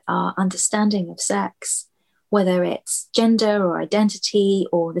think that our understanding of sex, whether it's gender or identity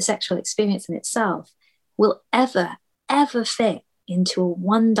or the sexual experience in itself, will ever fit into a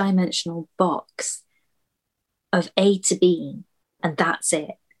one-dimensional box of A to B, and that's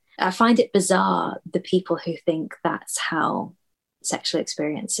it? I find it bizarre, the people who think that's how sexual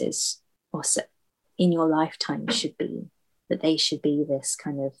experiences or in your lifetime should be, that they should be this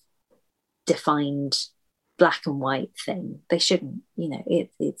kind of defined black and white thing. They shouldn't. You know,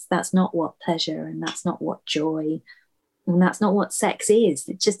 it's that's not what pleasure, and that's not what joy, and that's not what sex is.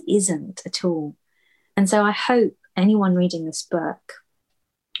 It just isn't at all. And so I hope anyone reading this book,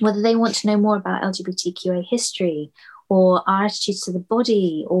 whether they want to know more about LGBTQA history or our attitudes to the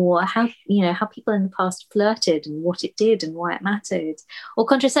body, or how people in the past flirted and what it did and why it mattered, or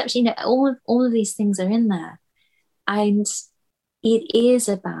contraception, you know, all of these things are in there. And it is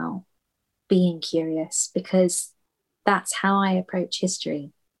about being curious, because that's how I approach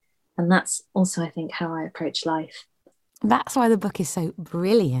history. And that's also, I think, how I approach life. That's why the book is so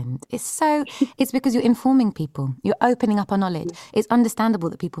brilliant. It's because you're informing people. You're opening up our knowledge. It's understandable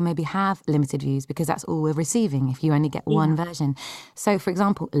that people maybe have limited views, because that's all we're receiving if you only get one version. So, for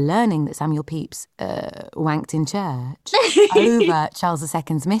example, learning that Samuel Pepys wanked in church over Charles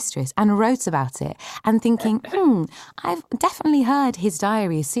II's mistress and wrote about it, and thinking, I've definitely heard his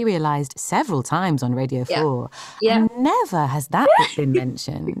diary serialised several times on Radio 4. And never has that book been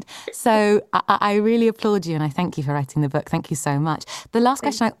mentioned. So I really applaud you, and I thank you for writing the book. Thank you so much. The last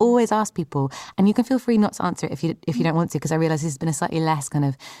question I always ask people, and you can feel free not to answer it if you don't want to, because I realise this has been a slightly less kind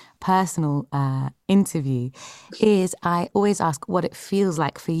of personal interview, is I always ask what it feels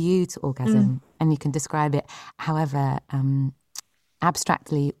like for you to orgasm, and you can describe it however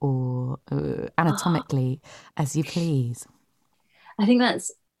abstractly or anatomically as you please. I think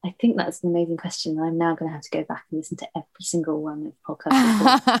that's an amazing question. I'm now going to have to go back and listen to every single one of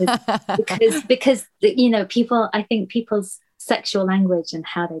podcasts because you know, I think people's sexual language and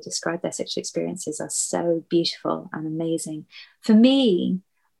how they describe their sexual experiences are so beautiful and amazing. For me,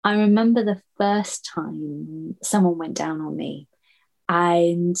 I remember the first time someone went down on me,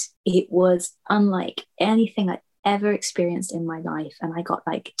 and it was unlike anything I'd ever experienced in my life, and I got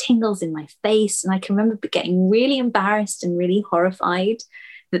like tingles in my face, and I can remember getting really embarrassed and really horrified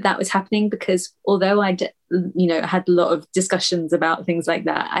that was happening, because although I had a lot of discussions about things like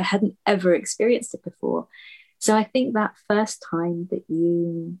that, I hadn't ever experienced it before. So I think that first time that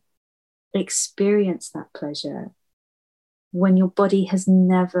you experience that pleasure when your body has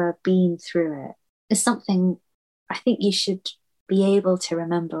never been through it is something I think you should be able to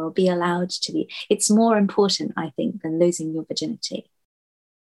remember, or be allowed to be. It's more important, I think, than losing your virginity,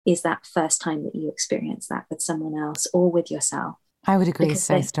 is that first time that you experience that with someone else or with yourself. I would agree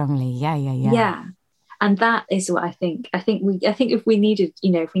strongly. Yeah. And that is what I think. I think if we need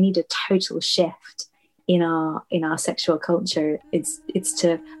a total shift in our sexual culture, it's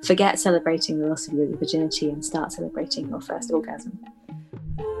to forget celebrating the loss of your virginity and start celebrating your first orgasm.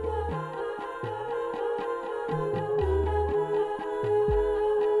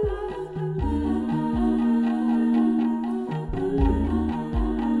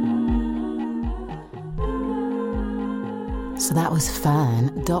 So that was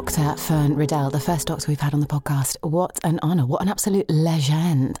Fern, Dr. Fern Riddell, the first doctor we've had on the podcast. What an honour, what an absolute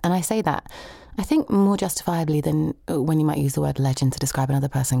legend. And I say that, I think, more justifiably than when you might use the word legend to describe another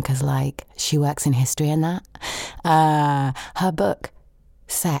person, because, like, she works in history and that. Her book,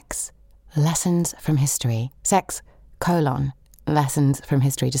 Sex, Lessons from History, Sex, Lessons from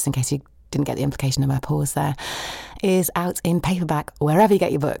History, just in case you didn't get the implication of my pause there, is out in paperback wherever you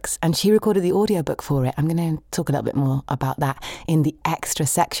get your books. And she recorded the audiobook for it. I'm going to talk a little bit more about that in the extra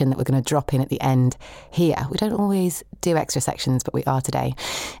section that we're going to drop in at the end here. We don't always do extra sections, but we are today.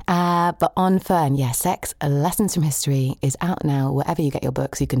 But on Fern, Sex, Lessons from History is out now wherever you get your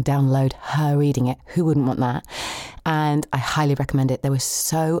books. You can download her reading it. Who wouldn't want that? And I highly recommend it. There was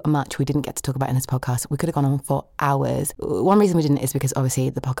so much we didn't get to talk about in this podcast. We could have gone on for hours. One reason we didn't is because obviously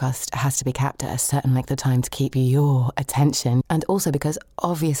the podcast has to be capped at a certain length of time to keep your your attention. And also because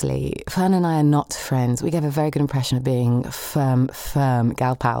obviously Fern and I are not friends. We gave a very good impression of being firm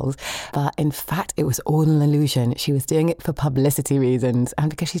gal pals. But in fact, it was all an illusion. She was doing it for publicity reasons and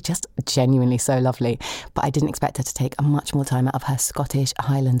because she's just genuinely so lovely. But I didn't expect her to take a much more time out of her Scottish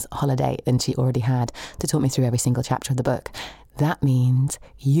Highlands holiday than she already had to talk me through every single chapter of the book. That means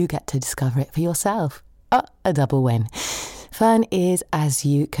you get to discover it for yourself. A double win. Fern is, as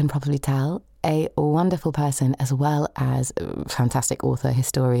you can probably tell, a wonderful person as well as a fantastic author,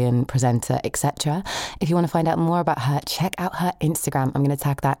 historian, presenter, etc. If you want to find out more about her, check out her Instagram. I'm going to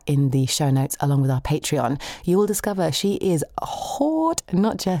tag that in the show notes along with our Patreon. You will discover she is hot,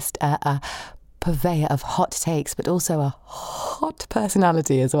 not just a purveyor of hot takes, but also a hot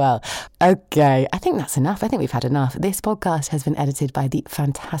personality as well. Okay, I think that's enough. I think we've had enough. This podcast has been edited by the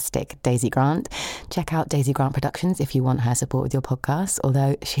fantastic Daisy Grant. Check out Daisy Grant Productions if you want her support with your podcast,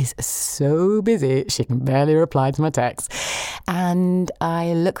 although she's so busy she can barely reply to my texts. And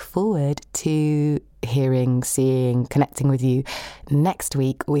I look forward to hearing, seeing, connecting with you. Next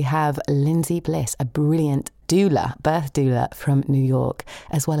week, we have Lindsay Bliss, a brilliant birth doula from New York,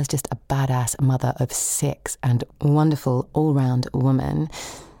 as well as just a badass mother of 6 and wonderful all-round woman.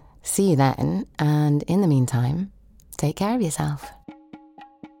 See you then, and in the meantime, take care of yourself.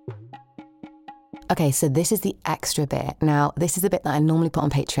 Okay, so this is the extra bit. Now, this is the bit that I normally put on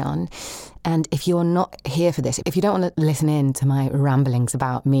Patreon. And if you're not here for this, if you don't want to listen in to my ramblings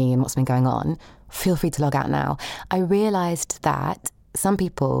about me and what's been going on, feel free to log out now. I realised that some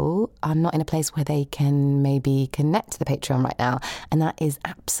people are not in a place where they can maybe connect to the Patreon right now, and that is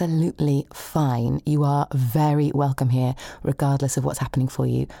absolutely fine. You are very welcome here, regardless of what's happening for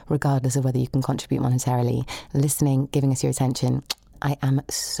you, regardless of whether you can contribute monetarily, listening, giving us your attention. I am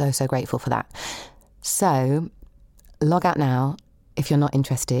so, so grateful for that. So log out now if you're not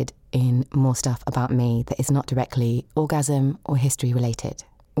interested in more stuff about me that is not directly orgasm or history related.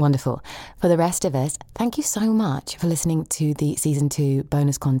 Wonderful. For the rest of us, thank you so much for listening to the season 2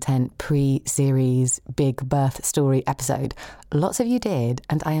 bonus content pre-series big birth story episode. Lots of you did,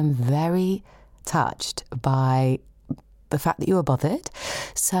 and I am very touched by the fact that you were bothered.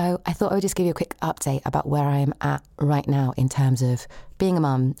 So I thought I would just give you a quick update about where I am at right now in terms of being a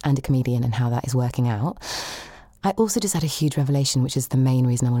mum and a comedian and how that is working out. I also just had a huge revelation, which is the main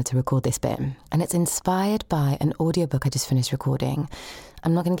reason I wanted to record this bit. And it's inspired by an audiobook I just finished recording.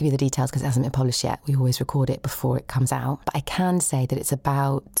 I'm not going to give you the details because it hasn't been published yet. We always record it before it comes out. But I can say that it's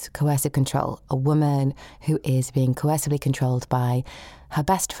about coercive control, a woman who is being coercively controlled by her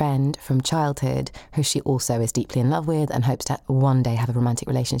best friend from childhood, who she also is deeply in love with and hopes to one day have a romantic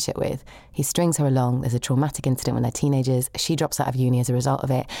relationship with. He strings her along. There's a traumatic incident when they're teenagers. She drops out of uni as a result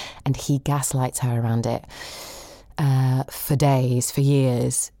of it, and he gaslights her around it. For days, for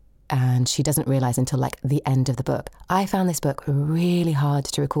years, and she doesn't realise until like the end of the book. I found this book really hard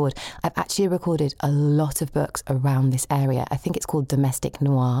to record. I've actually recorded a lot of books around this area. I think it's called domestic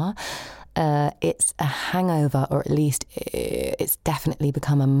noir. It's a hangover, or at least it's definitely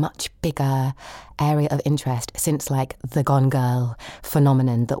become a much bigger area of interest since like the Gone Girl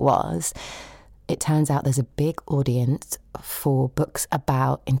phenomenon that was. It turns out there's a big audience for books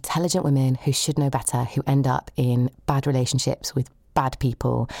about intelligent women who should know better, who end up in bad relationships with bad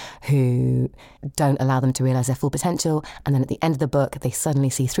people who don't allow them to realise their full potential, and then at the end of the book they suddenly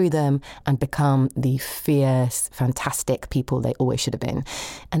see through them and become the fierce, fantastic people they always should have been.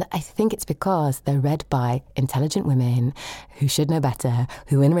 And I think it's because they're read by intelligent women who should know better,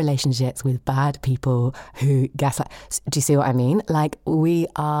 who are in relationships with bad people who gaslight. Do you see what I mean? Like, we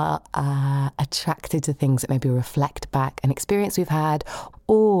are attracted to things that maybe reflect back an experience we've had,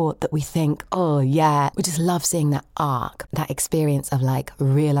 or that we think, oh yeah, we just love seeing that arc, that experience of like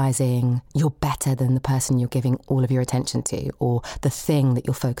realising you're better than the person you're giving all of your attention to, or the thing that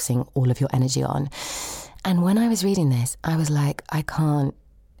you're focusing all of your energy on. And when I was reading this, I was like, I can't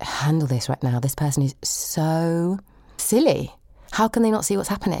handle this right now. This person is so silly. How can they not see what's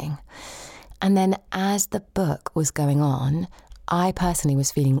happening? And then as the book was going on, I personally was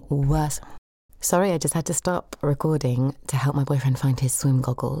feeling worse. Sorry, I just had to stop recording to help my boyfriend find his swim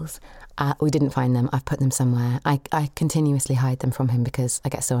goggles. We didn't find them. I've put them somewhere. I continuously hide them from him because I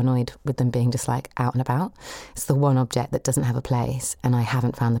get so annoyed with them being just like out and about. It's the one object that doesn't have a place, and I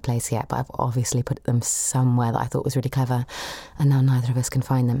haven't found the place yet, but I've obviously put them somewhere that I thought was really clever, and now neither of us can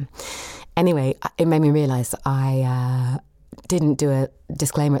find them. Anyway, it made me realise that I didn't do a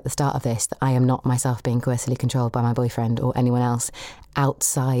disclaimer at the start of this that I am not myself being coercively controlled by my boyfriend or anyone else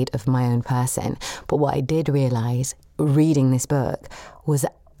outside of my own person. But what I did realise reading this book was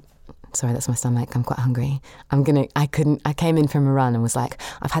that, sorry, that's my stomach, I'm quite hungry. I came in from a run and was like,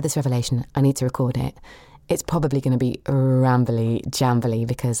 I've had this revelation, I need to record it. It's probably going to be rambly, jambly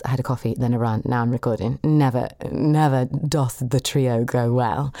because I had a coffee, then a rant, now I'm recording. Never doth the trio go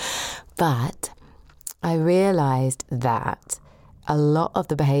well. But I realised that a lot of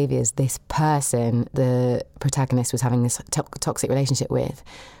the behaviours this person, the protagonist, was having this toxic relationship with,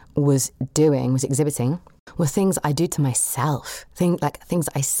 was exhibiting, were things I do to myself, things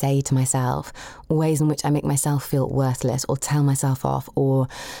I say to myself, ways in which I make myself feel worthless or tell myself off or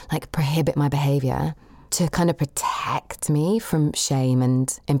like prohibit my behaviour to kind of protect me from shame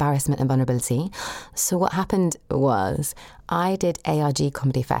and embarrassment and vulnerability. So what happened was I did ARG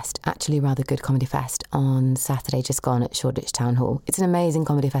Comedy Fest, actually rather good comedy fest, on Saturday just gone at Shoreditch Town Hall. It's an amazing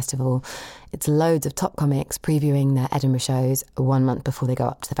comedy festival. It's loads of top comics previewing their Edinburgh shows 1 month before they go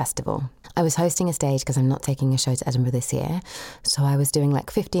up to the festival. I was hosting a stage because I'm not taking a show to Edinburgh this year. So I was doing like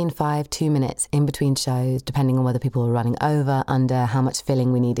 15, 5, 2 minutes in between shows, depending on whether people were running over, under, how much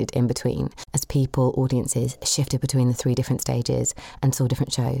filling we needed in between, as audiences shifted between the 3 different stages and saw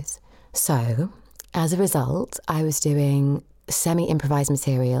different shows. So as a result, I was doing semi-improvised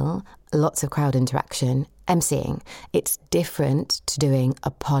material, lots of crowd interaction, emceeing. It's different to doing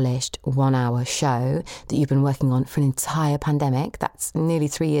a polished 1 hour show that you've been working on for an entire pandemic. That's nearly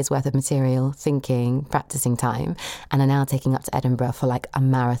 3 years worth of material, thinking, practicing time, and are now taking up to Edinburgh for like a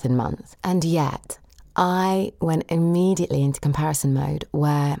marathon month. And yet I went immediately into comparison mode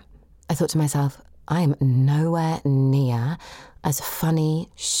where I thought to myself, I am nowhere near as funny,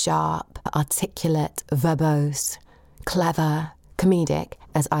 sharp, articulate, verbose, clever, comedic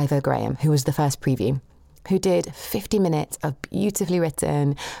as Ivo Graham, who was the first preview, who did 50 minutes of beautifully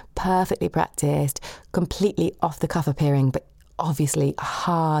written, perfectly practiced, completely off the cuff appearing, but obviously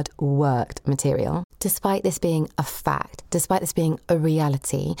hard worked material. Despite this being a fact, despite this being a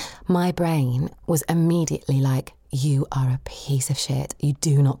reality, my brain was immediately like, you are a piece of shit. You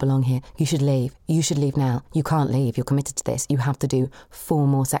do not belong here. You should leave. You should leave now. You can't leave. You're committed to this. You have to do 4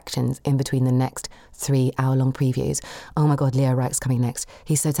 more sections in between the next 3 hour-long previews. Oh my God, Leo Wright's coming next.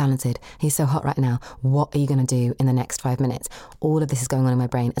 He's so talented. He's so hot right now. What are you going to do in the next 5 minutes? All of this is going on in my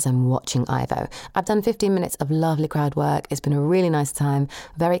brain as I'm watching Ivo. I've done 15 minutes of lovely crowd work. It's been a really nice time.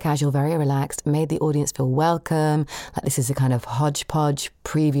 Very casual, very relaxed. Made the audience feel welcome. Like this is a kind of hodgepodge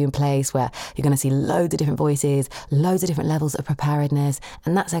preview place where you're going to see loads of different voices, loads of different levels of preparedness,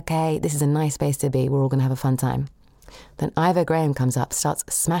 and that's okay. This is a nice space to be. We're all going to have a fun time. Then Ivo Graham comes up, starts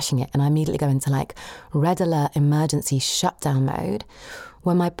smashing it, and I immediately go into like red alert emergency shutdown mode,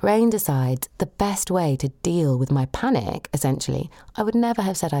 where my brain decides the best way to deal with my panic, essentially. I would never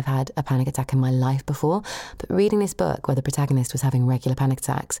have said I've had a panic attack in my life before, but reading this book where the protagonist was having regular panic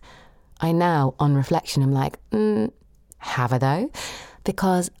attacks, I now, on reflection, am like, have I though?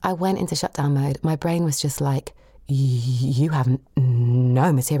 Because I went into shutdown mode. My brain was just like, you have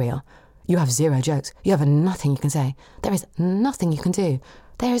no material. You have 0 jokes. You have nothing you can say. There is nothing you can do.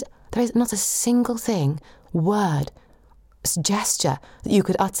 There is not a single thing, word, gesture that you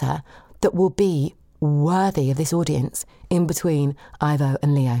could utter that will be worthy of this audience in between Ivo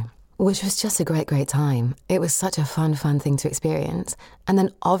and Leo. Which was just a great, great time. It was such a fun thing to experience. And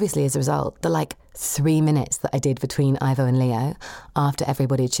then obviously as a result, the like 3 minutes that I did between Ivo and Leo after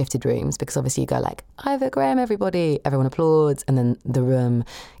everybody had shifted rooms, because obviously you go like, Ivo Graham, everybody, everyone applauds, and then the room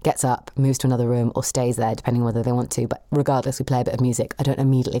gets up, moves to another room or stays there depending on whether they want to. But regardless, we play a bit of music. I don't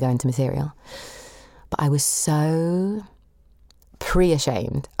immediately go into material. But I was so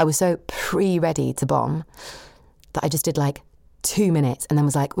pre-ashamed. I was so pre-ready to bomb that I just did like 2 minutes and then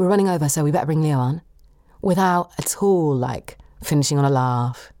was like, we're running over, so we better bring Leo on, without at all like finishing on a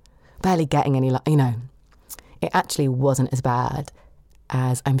laugh, barely getting any, it actually wasn't as bad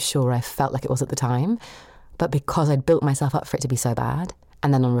as I'm sure I felt like it was at the time. But because I'd built myself up for it to be so bad,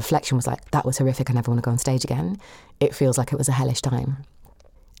 and then on reflection was like, that was horrific, I never want to go on stage again, it feels like it was a hellish time.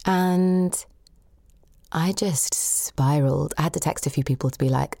 And I just spiraled. I had to text a few people to be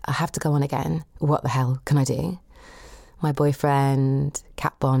like, I have to go on again. What the hell can I do? My boyfriend,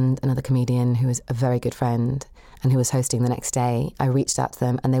 Kat Bond, another comedian who was a very good friend and who was hosting the next day, I reached out to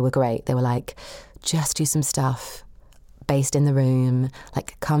them and they were great. They were like, just do some stuff based in the room,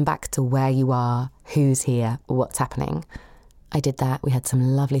 like come back to where you are, who's here, what's happening. I did that. We had some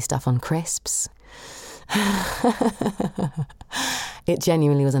lovely stuff on crisps. It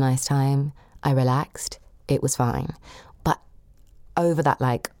genuinely was a nice time. I relaxed. It was fine. But over that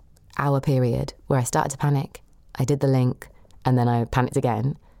like hour period where I started to panic, I did the link and then I panicked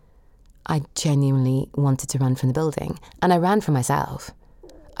again, I genuinely wanted to run from the building. And I ran for myself.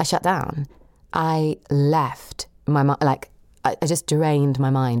 I shut down. I left my mind, I just drained my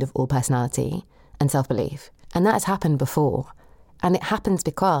mind of all personality and self-belief. And that has happened before. And it happens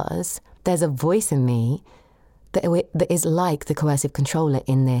because there's a voice in me that is like the coercive controller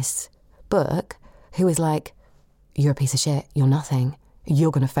in this book, who is like, you're a piece of shit, you're nothing,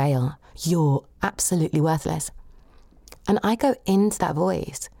 you're going to fail, you're absolutely worthless. And I go into that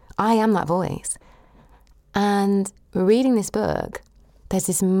voice. I am that voice. And reading this book, there's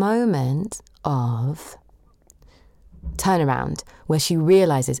this moment of turnaround where she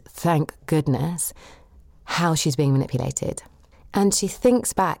realises, thank goodness, how she's being manipulated. And she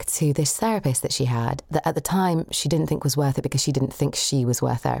thinks back to this therapist that she had that at the time she didn't think was worth it because she didn't think she was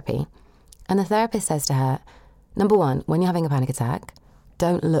worth therapy. And the therapist says to her, number one, when you're having a panic attack,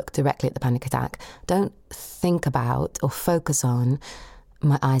 don't look directly at the panic attack. Don't think about or focus on,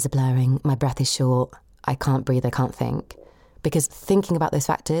 my eyes are blurring, my breath is short, I can't breathe, I can't think. Because thinking about those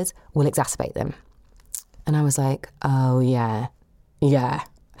factors will exacerbate them. And I was like, oh yeah.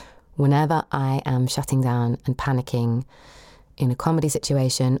 Whenever I am shutting down and panicking in a comedy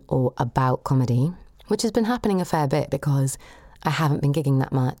situation or about comedy, which has been happening a fair bit because I haven't been gigging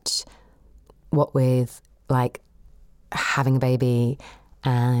that much, what with like having a baby,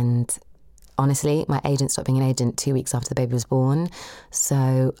 and honestly, my agent stopped being an agent 2 weeks after the baby was born.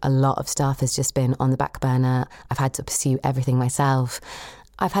 So a lot of stuff has just been on the back burner. I've had to pursue everything myself.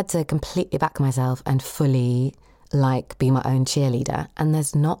 I've had to completely back myself and fully like be my own cheerleader. And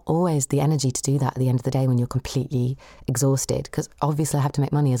there's not always the energy to do that at the end of the day when you're completely exhausted, because obviously I have to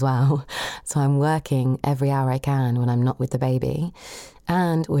make money as well. So I'm working every hour I can when I'm not with the baby.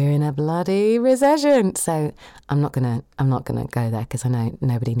 And we're in a bloody recession. So I'm not gonna go there because I know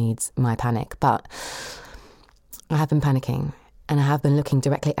nobody needs my panic. But I have been panicking, and I have been looking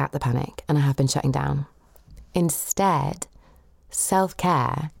directly at the panic, and I have been shutting down. Instead,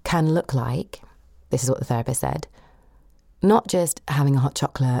 self-care can look like, this is what the therapist said, not just having a hot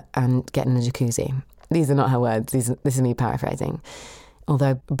chocolate and getting in a jacuzzi. These are not her words. This is me paraphrasing.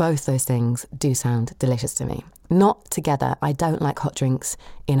 Although both those things do sound delicious to me. Not together. I don't like hot drinks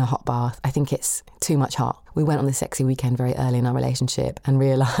in a hot bath. I think it's too much hot. We went on this sexy weekend very early in our relationship and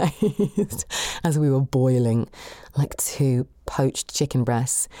realised as we were boiling like 2 poached chicken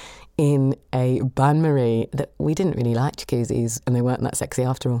breasts in a bain-marie that we didn't really like jacuzzis and they weren't that sexy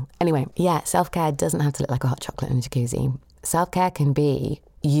after all. Anyway, yeah, self-care doesn't have to look like a hot chocolate in a jacuzzi. Self-care can be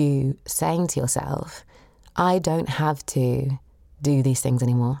you saying to yourself, I don't have to do these things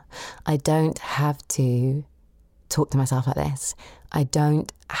anymore. I don't have to talk to myself like this. I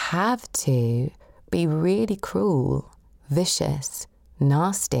don't have to be really cruel, vicious,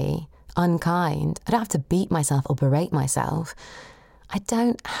 nasty, unkind. I don't have to beat myself or berate myself. I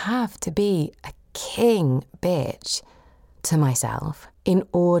don't have to be a king bitch to myself in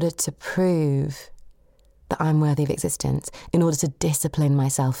order to prove that I'm worthy of existence, in order to discipline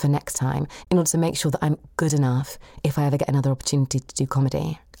myself for next time, in order to make sure that I'm good enough if I ever get another opportunity to do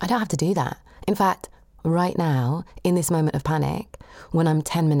comedy. I don't have to do that. In fact, right now, in this moment of panic, when I'm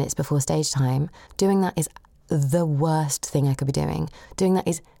 10 minutes before stage time, doing that is the worst thing I could be doing. Doing that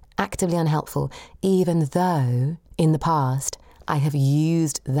is actively unhelpful, even though in the past I have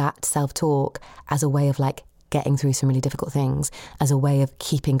used that self-talk as a way of like getting through some really difficult things, as a way of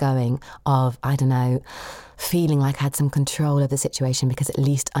keeping going, of, I don't know, feeling like I had some control of the situation because at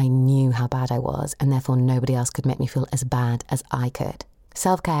least I knew how bad I was and therefore nobody else could make me feel as bad as I could.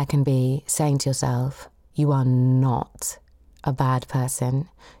 Self-care can be saying to yourself, you are not a bad person.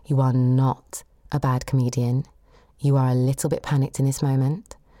 You are not a bad comedian. You are a little bit panicked in this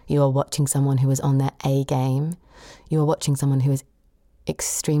moment. You are watching someone who is on their A game. You are watching someone who is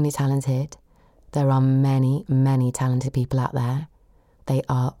extremely talented. There are many, many talented people out there. They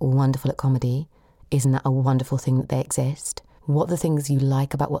are wonderful at comedy. Isn't that a wonderful thing that they exist? What are the things you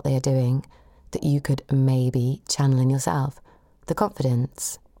like about what they are doing that you could maybe channel in yourself? The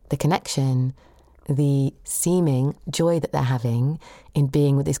confidence, the connection, the seeming joy that they're having in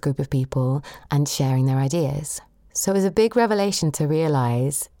being with this group of people and sharing their ideas. So it was a big revelation to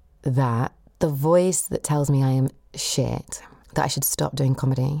realise that the voice that tells me I am shit, that I should stop doing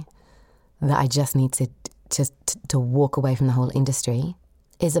comedy, that I just need to walk away from the whole industry,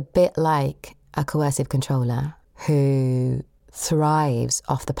 is a bit like a coercive controller who thrives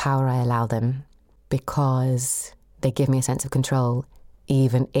off the power I allow them because they give me a sense of control,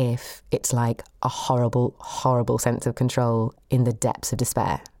 even if it's like a horrible, horrible sense of control in the depths of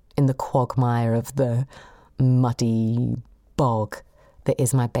despair, in the quagmire of the muddy bog that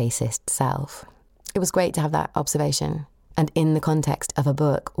is my basest self. It was great to have that observation. And in the context of a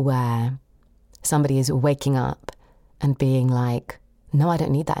book where somebody is waking up and being like, no, I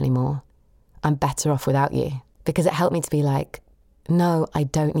don't need that anymore. I'm better off without you. Because it helped me to be like, no, I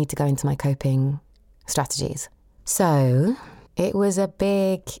don't need to go into my coping strategies. So it was a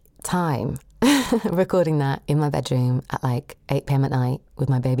big time. recording that in my bedroom at like 8 p.m. at night with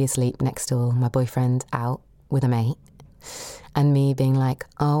my baby asleep next door, my boyfriend out with a mate, and me being like,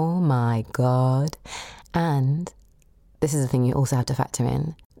 oh my God. And this is the thing you also have to factor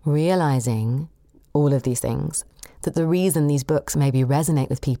in, realizing all of these things, that the reason these books maybe resonate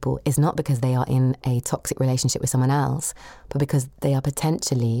with people is not because they are in a toxic relationship with someone else, but because they are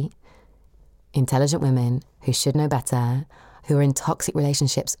potentially intelligent women who should know better, who are in toxic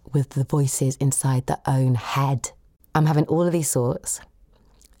relationships with the voices inside their own head. I'm having all of these thoughts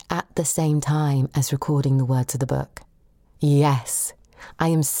at the same time as recording the words of the book. Yes, I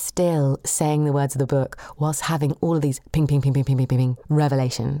am still saying the words of the book whilst having all of these ping, ping, ping, ping, ping, ping, ping, ping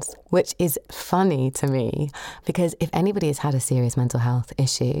revelations, which is funny to me because if anybody has had a serious mental health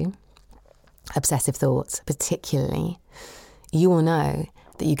issue, obsessive thoughts particularly, you will know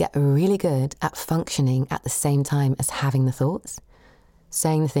that you get really good at functioning at the same time as having the thoughts,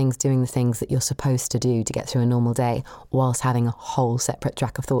 saying the things, doing the things that you're supposed to do to get through a normal day whilst having a whole separate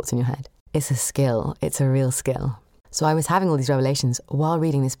track of thoughts in your head. It's a skill. It's a real skill. So I was having all these revelations while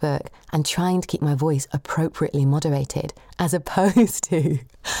reading this book and trying to keep my voice appropriately moderated, as opposed to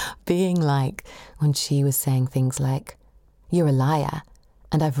being like when she was saying things like, you're a liar.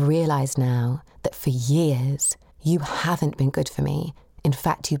 And I've realised now that for years you haven't been good for me. In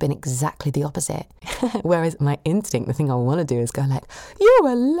fact, you've been exactly the opposite. Whereas my instinct, the thing I want to do is go like, you're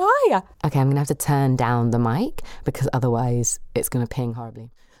a liar. Okay, I'm going to have to turn down the mic because otherwise it's going to ping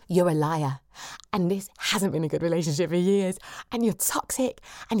horribly. You're a liar. And this hasn't been a good relationship for years. And you're toxic.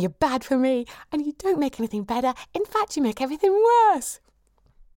 And you're bad for me. And you don't make anything better. In fact, you make everything worse.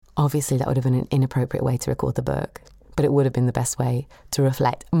 Obviously, that would have been an inappropriate way to record the book. But it would have been the best way to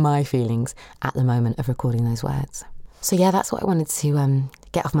reflect my feelings at the moment of recording those words. So yeah, that's what I wanted to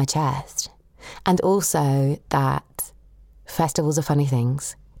get off my chest. And also that festivals are funny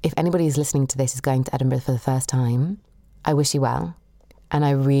things. If anybody who's listening to this is going to Edinburgh for the first time, I wish you well. And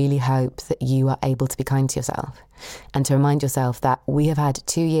I really hope that you are able to be kind to yourself and to remind yourself that we have had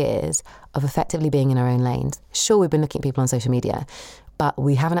 2 years of effectively being in our own lanes. Sure, we've been looking at people on social media, but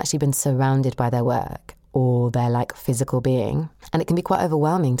we haven't actually been surrounded by their work or their like physical being. And it can be quite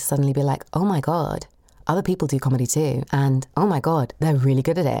overwhelming to suddenly be like, oh my God, other people do comedy too. And oh my God, they're really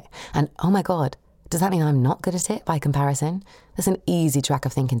good at it. And oh my God, does that mean I'm not good at it by comparison? That's an easy track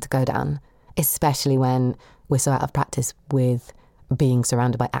of thinking to go down, especially when we're so out of practice with being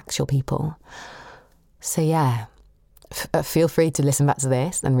surrounded by actual people. So yeah, feel free to listen back to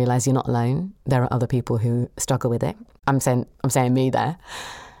this and realise you're not alone. There are other people who struggle with it. I'm saying me there.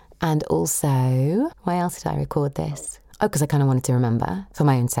 And also, why else did I record this? Oh, because I kind of wanted to remember for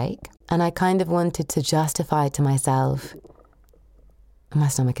my own sake. And I kind of wanted to justify to myself, my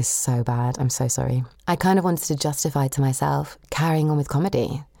stomach is so bad, I'm so sorry. I kind of wanted to justify to myself carrying on with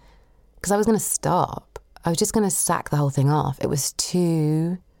comedy because I was going to stop. I was just going to sack the whole thing off. It was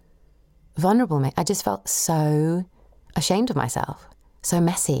too vulnerable, mate. I just felt so ashamed of myself, so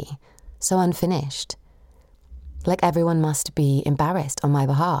messy, so unfinished. Like everyone must be embarrassed on my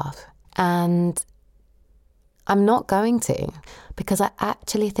behalf. And I'm not going to, because I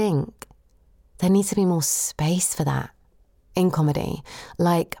actually think there needs to be more space for that in comedy.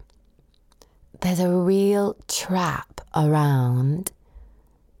 Like, there's a real trap around,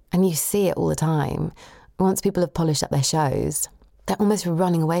 and you see it all the time. Once people have polished up their shows, they're almost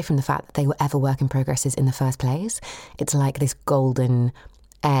running away from the fact that they were ever work in progresses in the first place. It's like this golden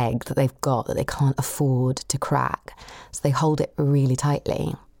egg that they've got that they can't afford to crack. So they hold it really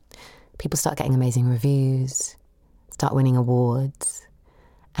tightly. People start getting amazing reviews, start winning awards.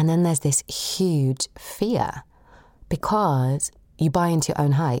 And then there's this huge fear because you buy into your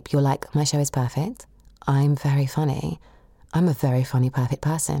own hype. You're like, my show is perfect. I'm very funny. I'm a very funny, perfect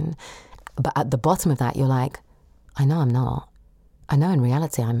person. But at the bottom of that, you're like, I know I'm not. I know in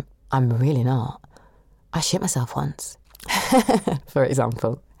reality, I'm really not. I shit myself once, for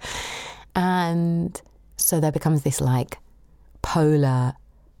example. And so there becomes this like polar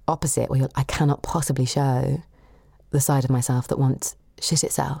opposite where I cannot possibly show the side of myself that wants shit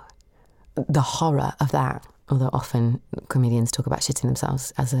itself. The horror of that, although often comedians talk about shitting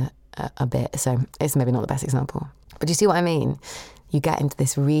themselves as a bit, so it's maybe not the best example. But do you see what I mean? You get into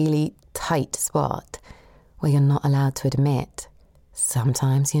this really tight spot where you're not allowed to admit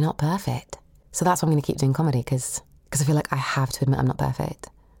sometimes you're not perfect. So that's why I'm going to keep doing comedy because I feel like I have to admit I'm not perfect.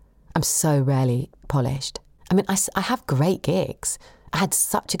 I'm so rarely polished. I mean, I have great gigs. I had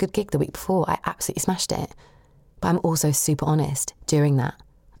such a good gig the week before. I absolutely smashed it. But I'm also super honest during that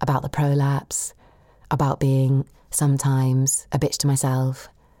about the prolapse, about being sometimes a bitch to myself,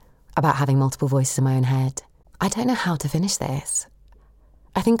 about having multiple voices in my own head. I don't know how to finish this.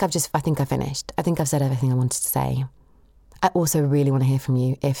 I think I've finished. I think I've said everything I wanted to say. I also really want to hear from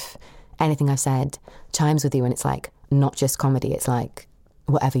you if anything I've said chimes with you and it's like not just comedy, it's like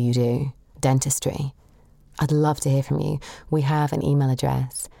whatever you do, dentistry. I'd love to hear from you. We have an email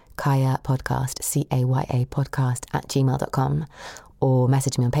address, kayapodcast, CAYA @gmail.com, or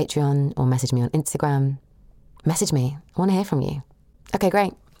message me on Patreon or message me on Instagram. Message me. I want to hear from you. Okay,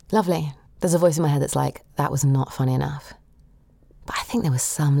 great. Lovely. There's a voice in my head that's like, that was not funny enough. But I think there were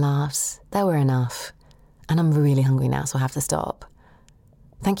some laughs. There were enough. And I'm really hungry now, so I have to stop.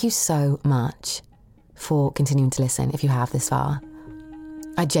 Thank you so much for continuing to listen if you have this far.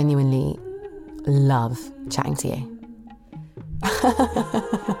 I genuinely love chatting to you.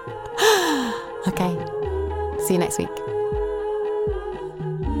 Okay. See you next week.